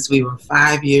lists since we were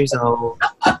 5 years old."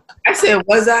 I said,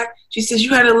 "Was I?" She says,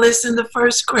 "You had a list in the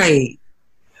 1st grade."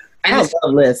 And I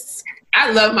love lists.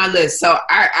 I love my list. So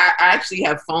I actually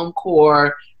have foam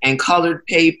core and colored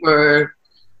paper.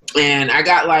 And I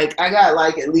got like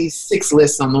at least 6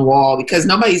 lists on the wall because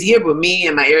nobody's here but me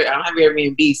and I don't have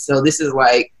Airbnb. So this is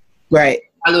like, right.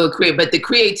 a little create, but the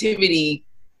creativity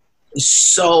is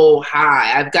so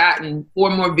high. I've gotten 4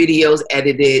 more videos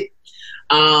edited.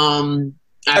 Are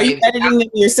you editing them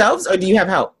yourselves, or do you have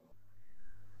help?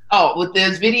 Oh, with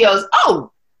those videos.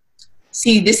 Oh,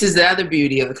 see, this is the other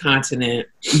beauty of the continent.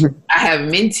 I have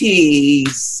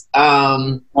mentees,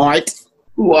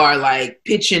 who are like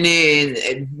pitching in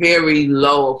at very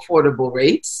low, affordable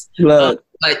rates. Look.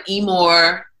 But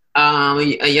Emor,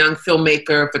 a young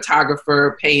filmmaker,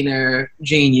 photographer, painter,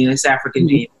 genius, African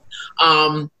genius,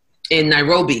 in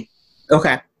Nairobi.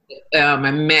 Okay.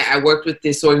 I worked with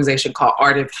this organization called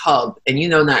Artist Hub, and you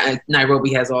know,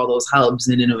 Nairobi has all those hubs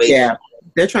and innovation. Yeah,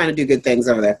 they're trying to do good things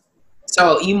over there.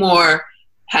 So Emor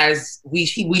we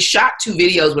shot 2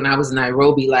 videos when I was in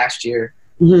Nairobi last year.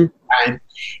 Mm-hmm.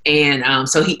 And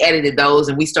so he edited those,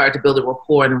 and we started to build a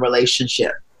rapport and a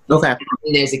relationship. Okay.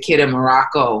 And there's a kid in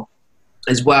Morocco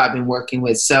as well I've been working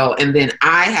with. So, and then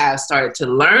I have started to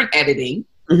learn editing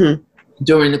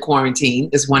during the quarantine.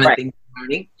 It's one of the things I'm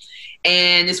learning.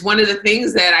 And it's one of the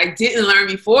things that I didn't learn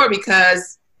before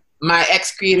because my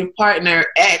ex-creative partner,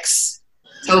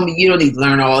 told me, you don't need to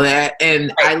learn all that.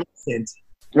 And I listened.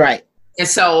 Right. And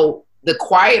so the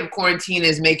quiet of quarantine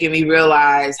is making me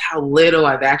realize how little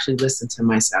I've actually listened to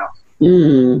myself.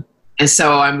 And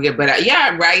so I'm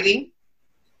writing.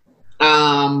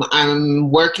 I'm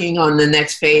working on the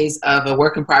next phase of a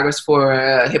work in progress for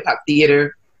a hip hop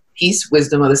theater piece,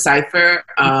 Wisdom of the Cipher,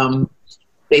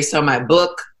 based on my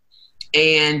book.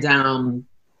 And I'm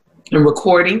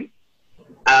recording.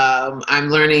 I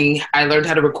learned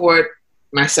how to record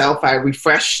myself. I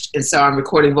refreshed, and so I'm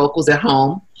recording vocals at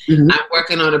home. I'm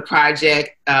working on a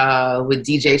project with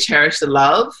DJ Cherish the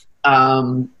Love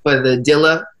for the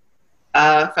Dilla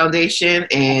Foundation,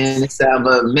 and it's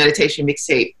a meditation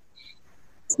mixtape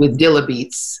with Dilla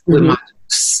beats with my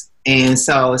books. And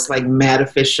so it's like mad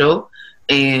official.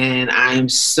 And I'm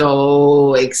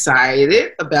so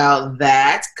excited about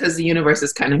that because the universe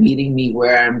is kind of meeting me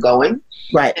where I'm going.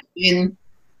 Right. And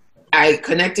I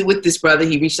connected with this brother.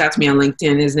 He reached out to me on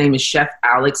LinkedIn. His name is Chef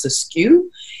Alex Askew.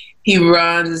 He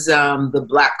runs the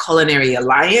Black Culinary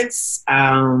Alliance.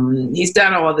 He's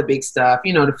done all the big stuff,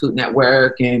 you know, the Food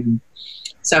Network and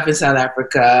stuff in South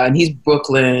Africa. And he's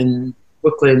Brooklyn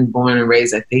born and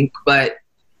raised, I think. But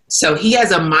so he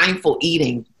has a mindful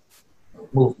eating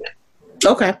movement.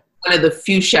 Okay. One of the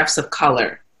few chefs of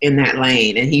color in that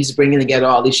lane, and he's bringing together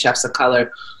all these chefs of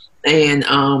color. And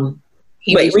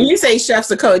wait, when you say chefs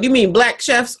of color, do you mean Black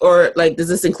chefs, or like is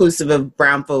this inclusive of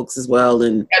brown folks as well?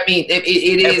 And I mean, it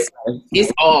is.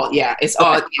 It's all. Yeah, it's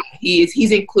all. Yeah,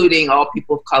 he's including all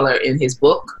people of color in his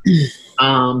book.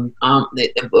 A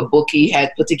book he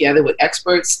had put together with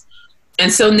experts,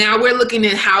 and so now we're looking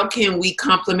at how can we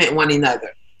complement one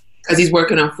another. Because he's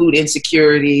working on food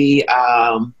insecurity,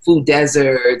 food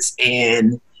deserts,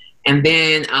 and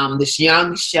then this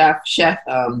young chef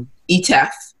Etef,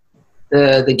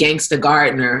 the gangster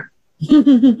gardener.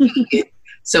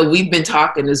 So we've been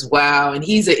talking as well, and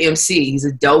he's an MC. He's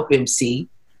a dope MC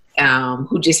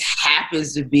who just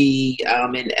happens to be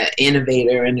an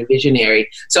innovator and a visionary.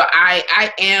 So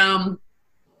I'm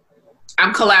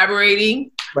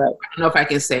collaborating. Right. I don't know if I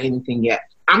can say anything yet.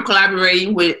 I'm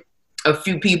collaborating with a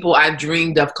few people I've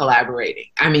dreamed of collaborating.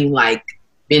 I mean, like,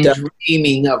 been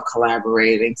dreaming of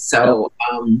collaborating. So,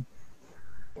 I'm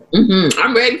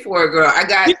ready for it, girl.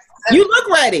 You look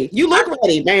ready. You look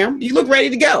ready, ma'am. You look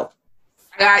ready to go.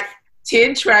 I got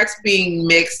 10 tracks being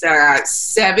mixed. I got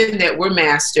 7 that were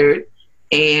mastered,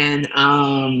 and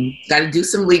got to do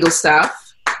some legal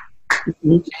stuff.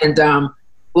 And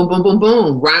boom, boom, boom,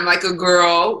 boom. Rhyme Like a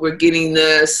Girl. We're getting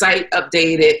the site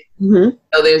updated.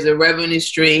 So there's a revenue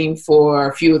stream for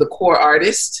a few of the core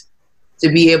artists to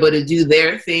be able to do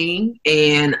their thing.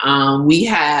 And we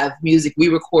have music we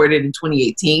recorded in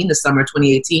 2018, the summer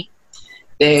 2018,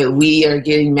 that we are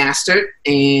getting mastered.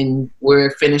 And we're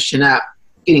finishing up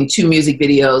getting 2 music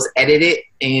videos edited.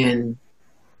 And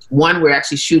one we're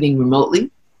actually shooting remotely.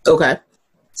 Okay.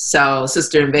 So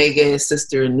sister in Vegas,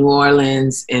 sister in New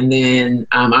Orleans, and then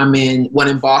I'm in one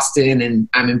in Boston, and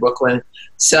I'm in Brooklyn.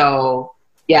 So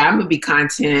yeah, I'm gonna be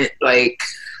content. Like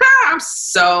I'm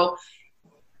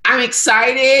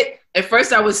excited. At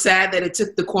first, I was sad that it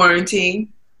took the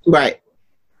quarantine, right?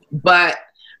 But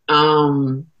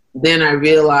then I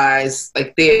realized,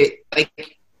 like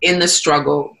in the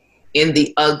struggle, in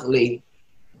the ugly,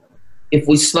 if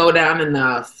we slow down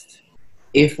enough,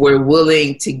 if we're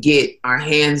willing to get our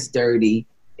hands dirty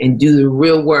and do the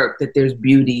real work, that there's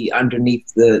beauty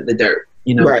underneath the dirt,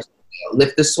 you know, right.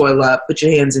 Lift the soil up, put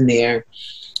your hands in there,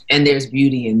 and there's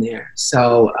beauty in there.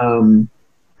 So,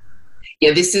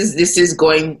 yeah, this is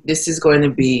going to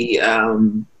be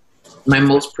my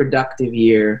most productive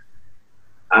year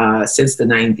since the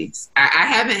 90s. I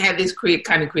haven't had this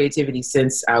kind of creativity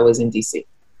since I was in DC.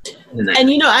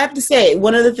 And you know, I have to say,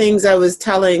 one of the things I was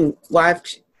telling,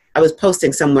 I was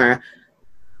posting somewhere,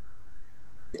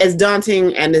 as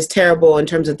daunting and as terrible in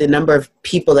terms of the number of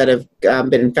people that have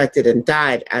been infected and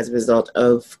died as a result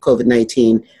of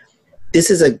COVID-19, this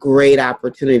is a great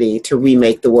opportunity to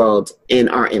remake the world in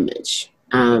our image.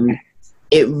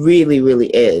 It really, really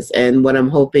is. And what I'm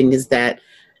hoping is that,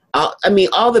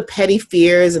 all the petty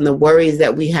fears and the worries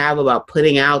that we have about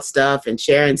putting out stuff and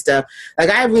sharing stuff, like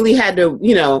I really had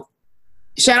to,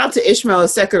 shout out to Ishmael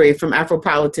Sekari from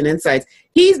Afropolitan Insights.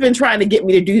 He's been trying to get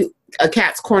me to do a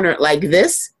Cat's Corner like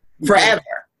this forever.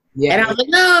 Yeah. And I was like,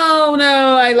 no,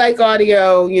 I like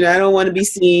audio. I don't want to be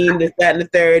seen, this, that, and the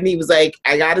third. And he was like,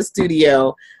 I got a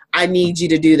studio. I need you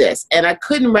to do this. And I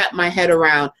couldn't wrap my head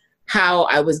around how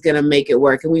I was going to make it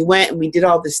work. And we went and we did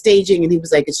all the staging. And he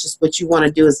was like, it's just what you want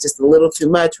to do is just a little too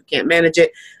much. We can't manage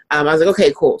it. I was like,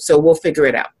 okay, cool. So we'll figure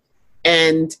it out.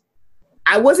 And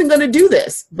I wasn't going to do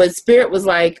this. But Spirit was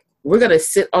like, we're going to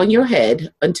sit on your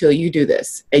head until you do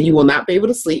this. And you will not be able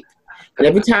to sleep. And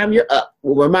every time you're up,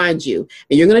 we'll remind you.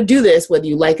 And you're going to do this whether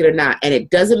you like it or not. And it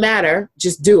doesn't matter.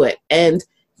 Just do it. And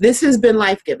this has been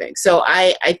life-giving. So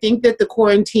I think that the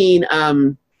quarantine,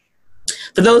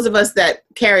 for those of us that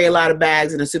carry a lot of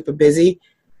bags and are super busy,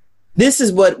 this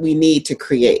is what we need to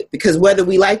create. Because whether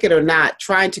we like it or not,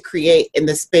 trying to create in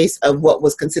the space of what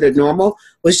was considered normal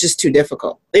was just too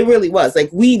difficult. It really was. Like,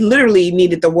 we literally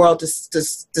needed the world to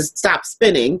stop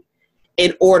spinning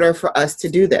in order for us to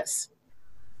do this.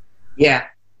 Yeah.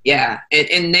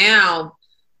 And now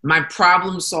my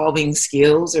problem-solving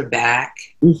skills are back.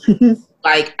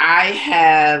 Like, I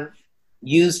have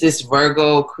used this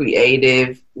Virgo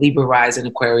creative Libra rising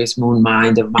Aquarius moon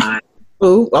mind of mine.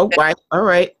 Oh, right. All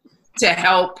right. To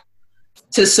help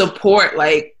to support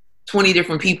like 20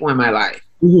 different people in my life.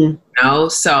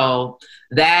 So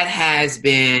that has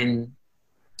been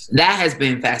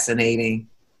fascinating.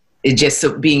 It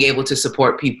just being able to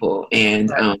support people and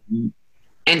like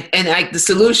the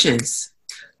solutions.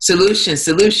 You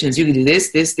can do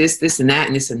this, and that,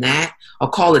 and this, and that. I'll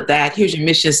call it that. Here's your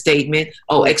mission statement.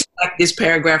 Oh, extract this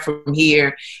paragraph from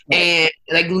here. And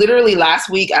like literally last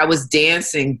week, I was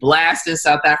dancing, blasting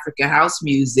South African house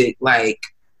music. Like,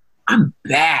 I'm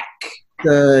back.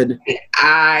 Good.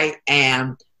 I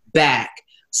am back.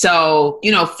 So,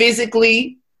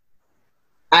 physically,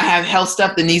 I have health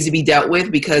stuff that needs to be dealt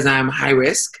with because I'm high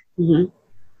risk. And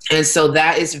so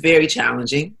that is very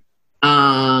challenging.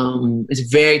 It's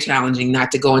very challenging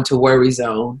not to go into worry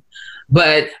zone.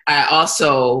 But I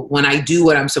also, when I do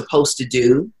what I'm supposed to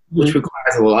do, which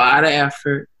requires a lot of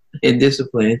effort and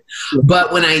discipline,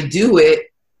 but when I do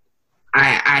it,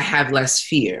 I have less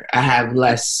fear. I have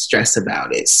less stress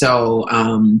about it. So,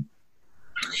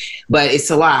 but it's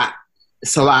a lot.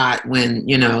 It's a lot when,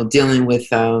 dealing with,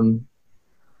 having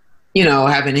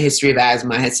a history of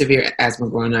asthma. I had severe asthma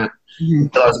growing up.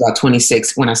 So I was about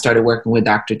 26 when I started working with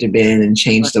Dr. DeBen and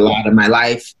changed a lot of my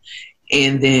life.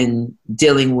 And then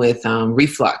dealing with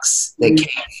reflux that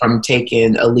came from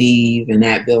taking Aleve and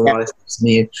Advil and all that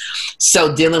stuff.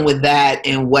 So dealing with that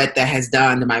and what that has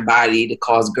done to my body to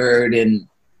cause GERD. And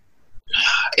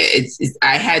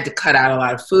I had to cut out a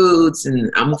lot of foods,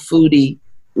 and I'm a foodie.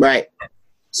 Right.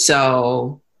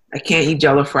 So I can't eat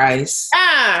jollof rice.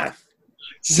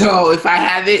 So if I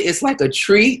have it, it's like a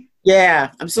treat. Yeah,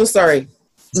 I'm so sorry.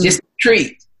 It's just a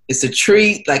treat. It's a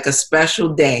treat, like a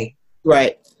special day.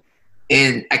 Right.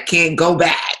 And I can't go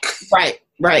back. Right.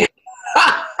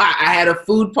 I had a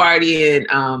food party in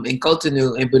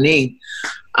Cotonou, in Benin,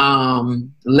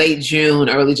 late June,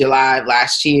 early July of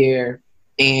last year.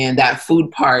 And that food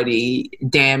party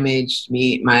damaged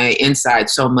my inside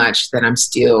so much that I'm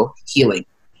still healing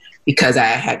because I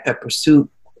had pepper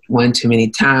soup one too many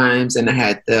times, and I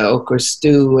had the okra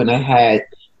stew, and I had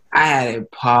a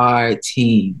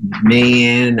party,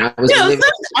 man. I'm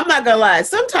not gonna lie.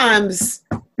 Sometimes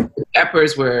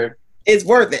peppers it's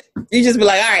worth it. You just be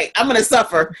like, all right, I'm gonna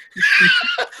suffer.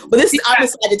 But I'm a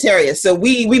Sagittarius, so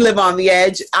we live on the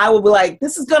edge. I will be like,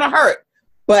 this is gonna hurt,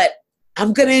 but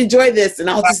I'm gonna enjoy this, and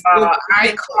I'll just.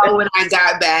 I called when I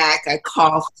got back. I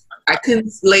coughed. I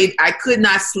could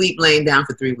not sleep laying down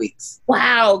for 3 weeks.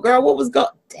 Wow, girl, what was going?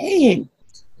 Dang.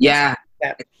 Yeah.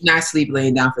 I could not sleep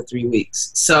laying down for 3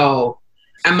 weeks. So,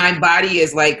 and my body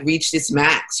has like reached its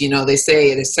max. They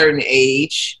say at a certain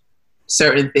age,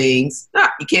 certain things,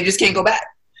 you can't go back.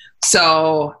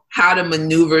 So how to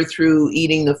maneuver through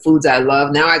eating the foods I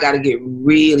love. Now I got to get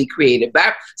really creative.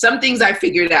 But some things I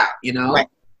figured out, Right.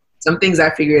 Some things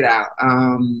I figured out.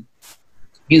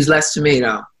 Use less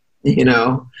tomato. you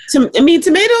know. I mean,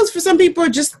 tomatoes for some people are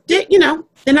just, you know,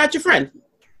 they're not your friend.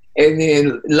 And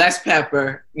then less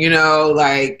pepper, you know,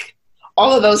 like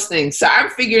all of those things. So I'm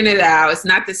figuring it out. It's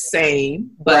not the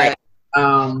same, but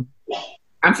I'm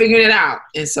figuring it out.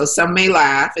 And so some may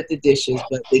laugh at the dishes,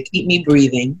 but they keep me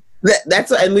breathing.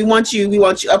 And we want you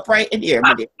upright in here,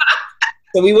 my dear.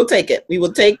 So we will take it. We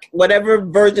will take whatever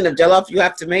version of jollof you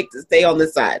have to make to stay on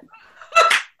this side.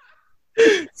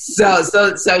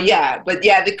 So yeah, but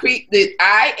yeah,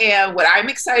 what I'm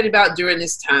excited about during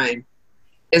this time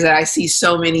is that I see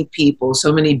so many people,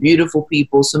 so many beautiful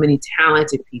people, so many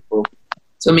talented people,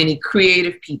 so many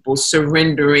creative people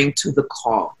surrendering to the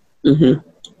call. Mm-hmm.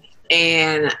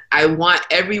 And I want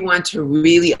everyone to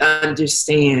really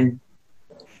understand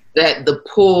that the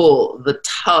pull, the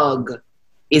tug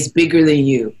is bigger than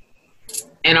you.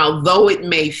 And although it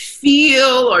may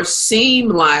feel or seem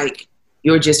like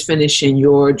you're just finishing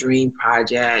your dream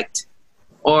project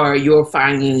or you're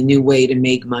finding a new way to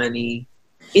make money,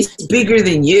 it's bigger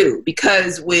than you.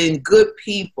 Because when good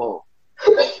people,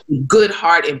 good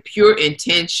heart and pure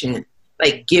intention,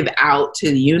 like give out to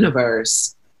the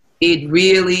universe, it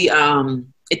really,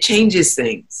 it changes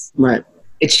things. Right.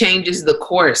 It changes the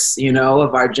course, you know,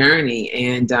 of our journey.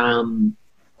 And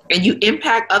you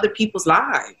impact other people's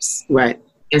lives. Right.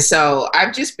 And so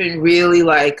I've just been really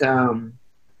like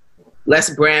Les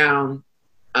Brown,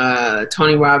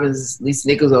 Tony Robbins, Lisa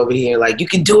Nichols over here, like, you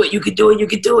can do it, you can do it, you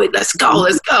can do it. Let's go,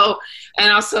 let's go.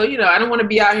 And also, you know, I don't want to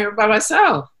be out here by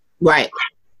myself. Right.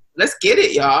 Let's get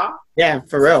it, y'all. Yeah,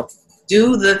 for real.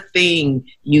 Do the thing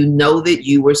you know that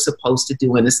you were supposed to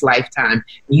do in this lifetime.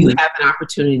 You have an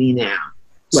opportunity now.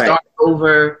 Right. Start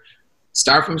over,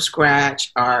 start from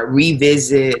scratch, or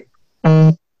revisit,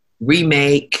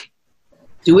 remake.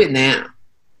 Do it now.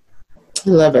 I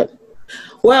love it.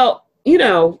 Well, you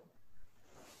know,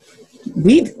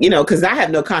 because I have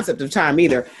no concept of time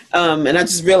either. And I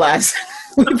just realized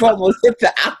we've almost hit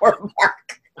the hour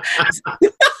mark.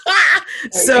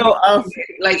 So,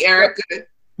 like Erica.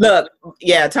 Look,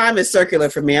 yeah, time is circular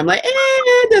for me. I'm like,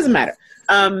 it doesn't matter.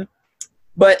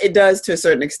 But it does to a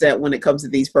certain extent when it comes to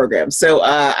these programs. So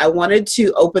I wanted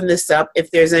to open this up.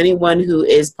 If there's anyone who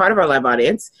is part of our live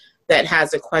audience that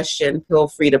has a question, feel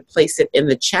free to place it in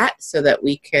the chat so that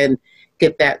we can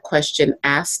get that question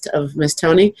asked of Miss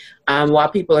Toni. While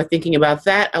people are thinking about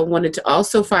that, I wanted to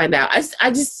also find out.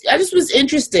 I just was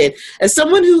interested, as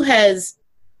someone who has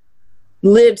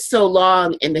lived so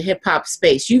long in the hip hop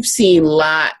space, you've seen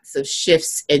lots of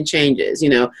shifts and changes. You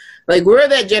know, like we're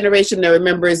that generation that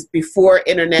remembers before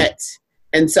internet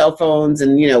and cell phones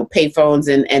and, you know, pay phones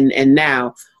and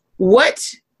now. What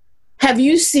have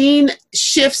you seen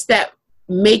shifts that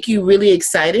make you really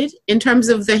excited in terms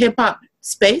of the hip hop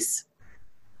space?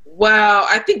 Well,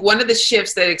 I think one of the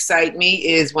shifts that excite me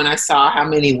is when I saw how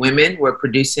many women were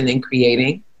producing and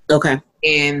creating. Okay.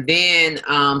 And then,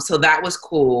 so that was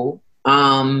cool.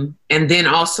 And then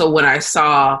also when I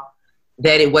saw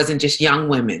that it wasn't just young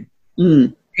women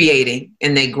creating,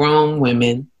 and they grown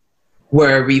women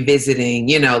were revisiting,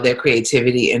 you know, their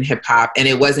creativity in hip hop. And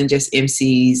it wasn't just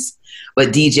MCs, but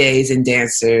DJs and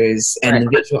dancers and the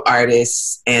visual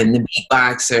artists and the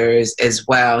beatboxers as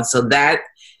well. So that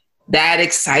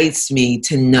excites me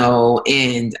to know.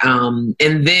 And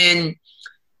then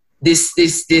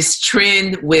this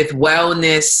trend with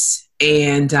wellness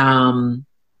and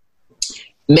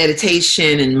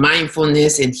meditation and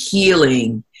mindfulness and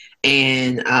healing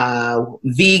and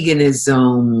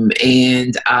veganism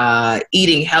and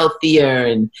eating healthier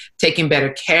and taking better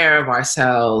care of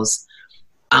ourselves.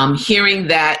 Hearing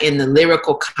that in the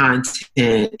lyrical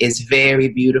content is very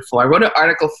beautiful. I wrote an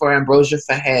article for Ambrosia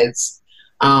for Heads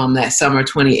that summer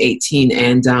 2018,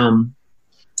 and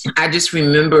I just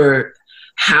remember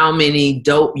how many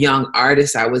dope young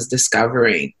artists I was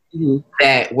discovering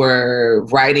that were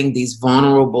writing these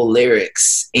vulnerable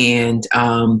lyrics and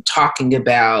talking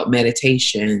about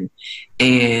meditation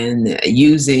and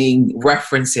using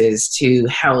references to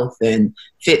health and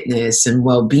fitness and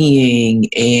well-being,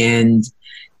 and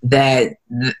that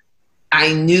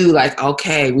I knew, like,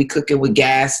 okay, we cooking with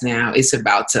gas now. It's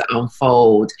about to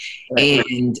unfold. Right.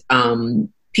 And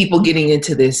people getting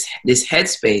into this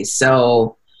headspace.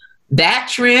 So that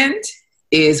trend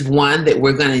is one that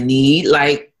we're going to need.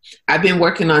 Like, I've been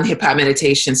working on hip hop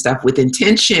meditation stuff with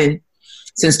intention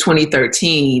since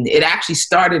 2013. It actually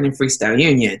started in Freestyle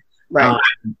Union. Right.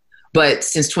 But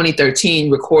since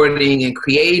 2013, recording and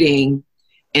creating,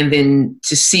 and then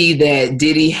to see that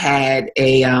Diddy had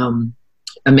a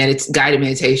guided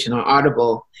meditation on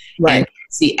Audible. Right. And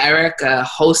see Erica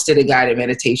hosted a guided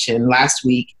meditation last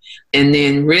week. And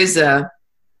then RZA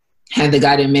had the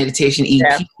guided meditation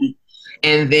EP. Yeah.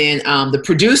 And then the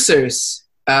producers,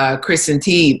 Chris and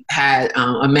T, had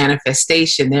a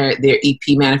manifestation, their EP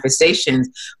Manifestations,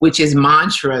 which is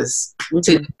mantras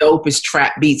to the dopest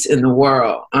trap beats in the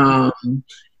world. And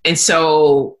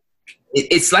so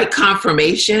it's like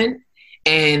confirmation,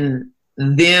 and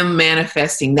them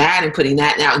manifesting that and putting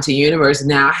that out into the universe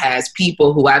now has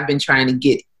people who I've been trying to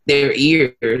get their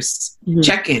ears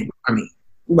checking for me.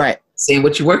 Right. Saying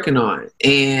what you're working on.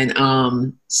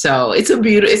 And so it's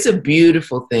a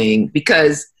beautiful thing,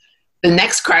 because the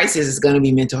next crisis is going to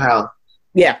be mental health.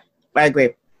 Yeah, I agree.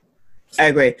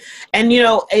 And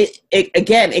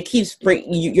it keeps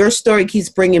your story keeps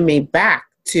bringing me back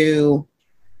to,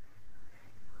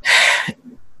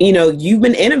 you've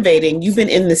been innovating, you've been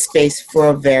in this space for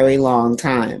a very long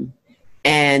time.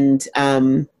 And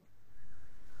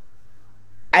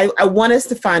I want us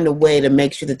to find a way to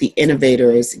make sure that the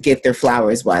innovators get their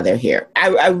flowers while they're here.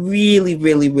 I really,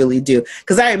 really, really do.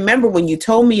 Because I remember when you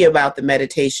told me about the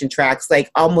meditation tracks, like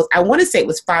almost, I want to say it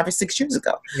was 5 or 6 years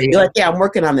ago. Yeah. You're like, yeah, I'm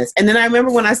working on this. And then I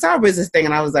remember when I saw Riz's thing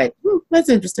and I was like, that's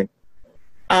interesting.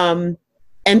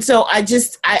 And so I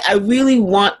really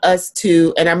want us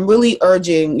to, and I'm really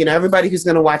urging, everybody who's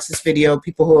going to watch this video,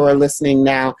 people who are listening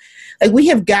now, like, we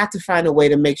have got to find a way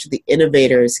to make sure the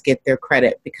innovators get their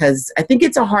credit, because I think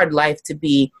it's a hard life to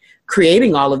be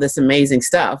creating all of this amazing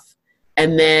stuff.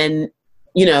 And then,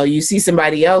 you see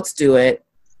somebody else do it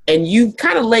and you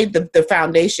kind of laid the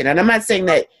foundation. And I'm not saying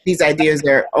that these ideas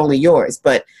are only yours,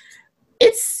 but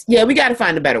we got to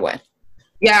find a better way.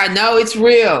 Yeah, no, it's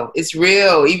real. It's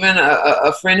real. Even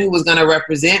a friend who was going to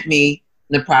represent me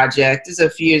in the project, this is a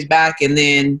few years back, and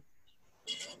then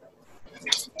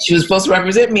she was supposed to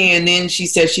represent me, and then she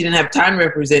said she didn't have time to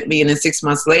represent me, and then 6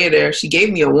 months later, she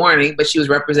gave me a warning, but she was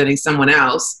representing someone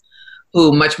else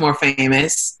who much more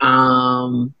famous,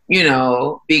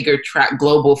 bigger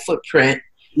global footprint.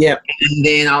 Yeah. And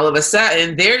then all of a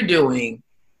sudden, they're doing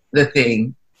the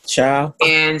thing. Sure.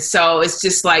 And so it's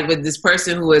just like with this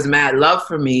person who has mad love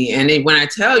for me. And when I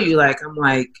tell you, I'm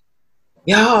like,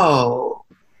 yo,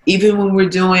 even when we're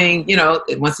doing,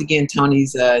 once again,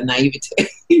 Tony's naivete.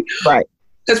 Right.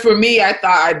 Because for me, I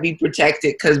thought I'd be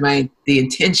protected because the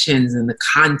intentions and the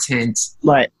content.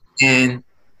 Right. And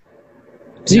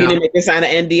so you didn't make me sign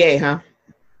an NDA, huh?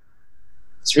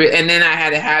 And then I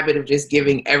had a habit of just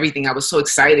giving everything. I was so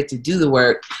excited to do the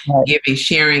work,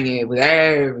 sharing it with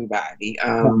everybody.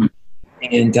 So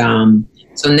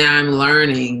now I'm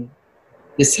learning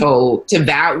this whole,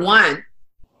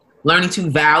 learning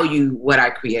to value what I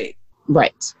create.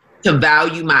 Right. To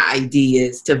value my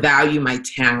ideas, to value my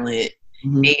talent,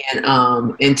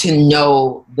 and to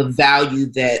know the value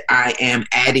that I am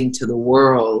adding to the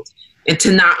world, and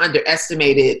to not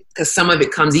underestimate it, because some of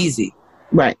it comes easy.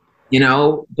 Right.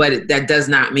 But that does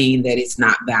not mean that it's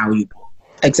not valuable.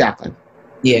 Exactly.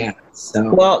 Yeah.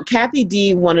 So. Well, Kathy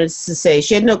D wanted to say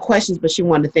she had no questions, but she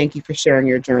wanted to thank you for sharing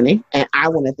your journey. And I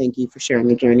want to thank you for sharing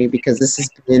your journey, because this has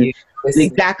been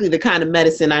exactly the kind of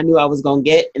medicine I knew I was going to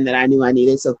get and that I knew I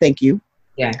needed. So thank you.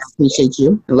 Yes. I appreciate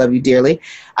you. I love you dearly.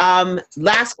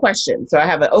 Last question. So I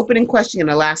have an opening question and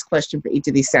a last question for each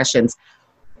of these sessions.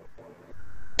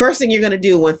 First thing you're going to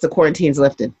do once the quarantine's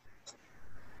lifted.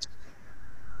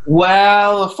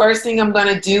 Well, the first thing I'm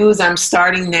going to do is I'm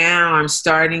starting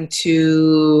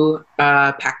to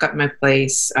pack up my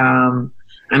place. I'm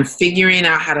figuring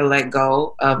out how to let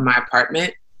go of my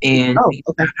apartment and how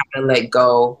to let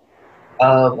go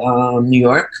of New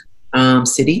York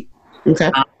City.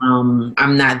 Okay.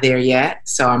 I'm not there yet,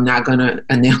 so I'm not going to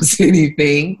announce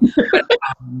anything. But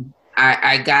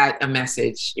I got a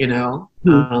message, from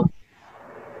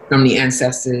the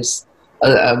ancestors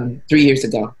 3 years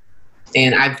ago.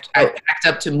 And I've packed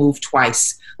up to move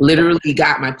twice, literally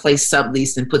got my place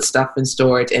subleased and put stuff in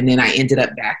storage. And then I ended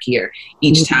up back here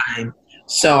each time.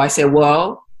 So I said,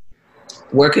 well,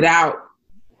 work it out,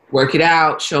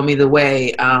 show me the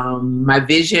way. My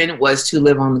vision was to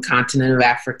live on the continent of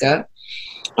Africa.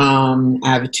 I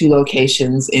have 2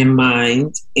 locations in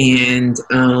mind, and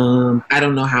I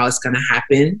don't know how it's going to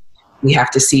happen. We have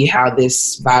to see how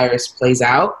this virus plays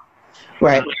out.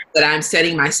 Right. But I'm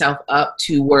setting myself up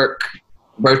to work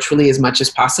virtually as much as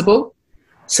possible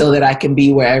so that I can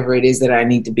be wherever it is that I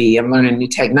need to be. I'm learning new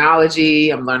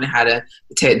technology. I'm learning how to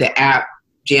take the app,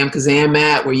 Jam Kazam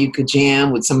app, where you could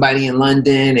jam with somebody in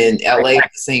London and LA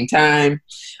at the same time.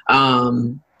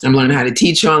 I'm learning how to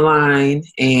teach online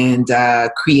and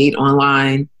create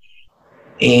online.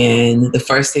 And the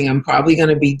first thing I'm probably going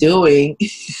to be doing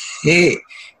is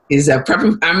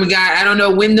prepping. I'm a guy, I don't know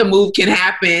when the move can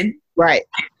happen. Right.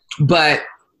 But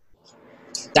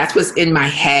that's what's in my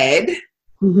head.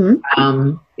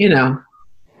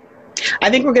 I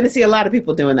think we're going to see a lot of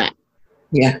people doing that.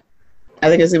 Yeah. I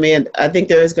think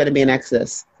there is going to be an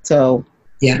exodus. So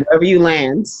wherever you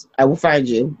land, I will find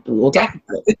you and we'll talk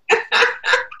about it.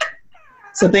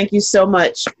 So thank you so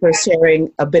much for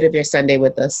sharing a bit of your Sunday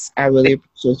with us. I really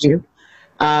appreciate you.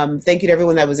 Thank you to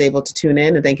everyone that was able to tune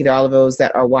in, and thank you to all of those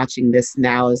that are watching this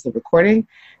now as the recording.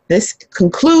 This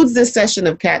concludes this session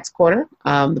of Kat's Corner,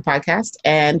 the podcast,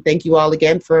 and thank you all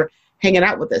again for hanging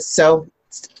out with us. So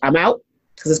I'm out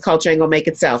because this culture ain't gonna make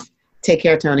itself. Take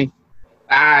care, Tony.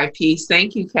 Bye. Peace.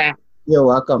 Thank you, Kat. You're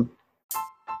welcome.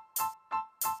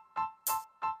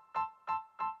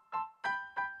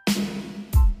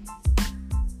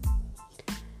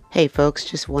 Hey folks,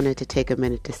 just wanted to take a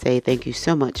minute to say thank you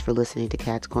so much for listening to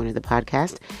Kat's Corner, the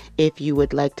podcast. If you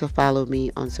would like to follow me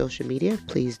on social media,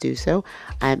 please do so.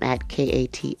 I'm at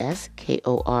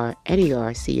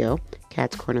KATSKORNERCO,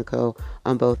 Kat's Corner Co,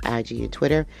 on both IG and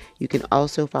Twitter. You can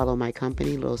also follow my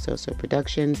company, Lil Soso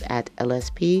Productions, at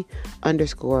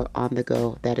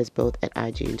LSP_on-the-go. That is both at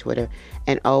IG and Twitter.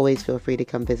 And always feel free to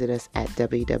come visit us at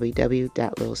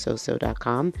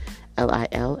www.lilsoso.com,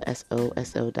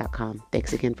 LILSOSO.com.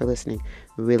 Thanks again for listening.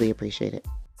 Really appreciate it.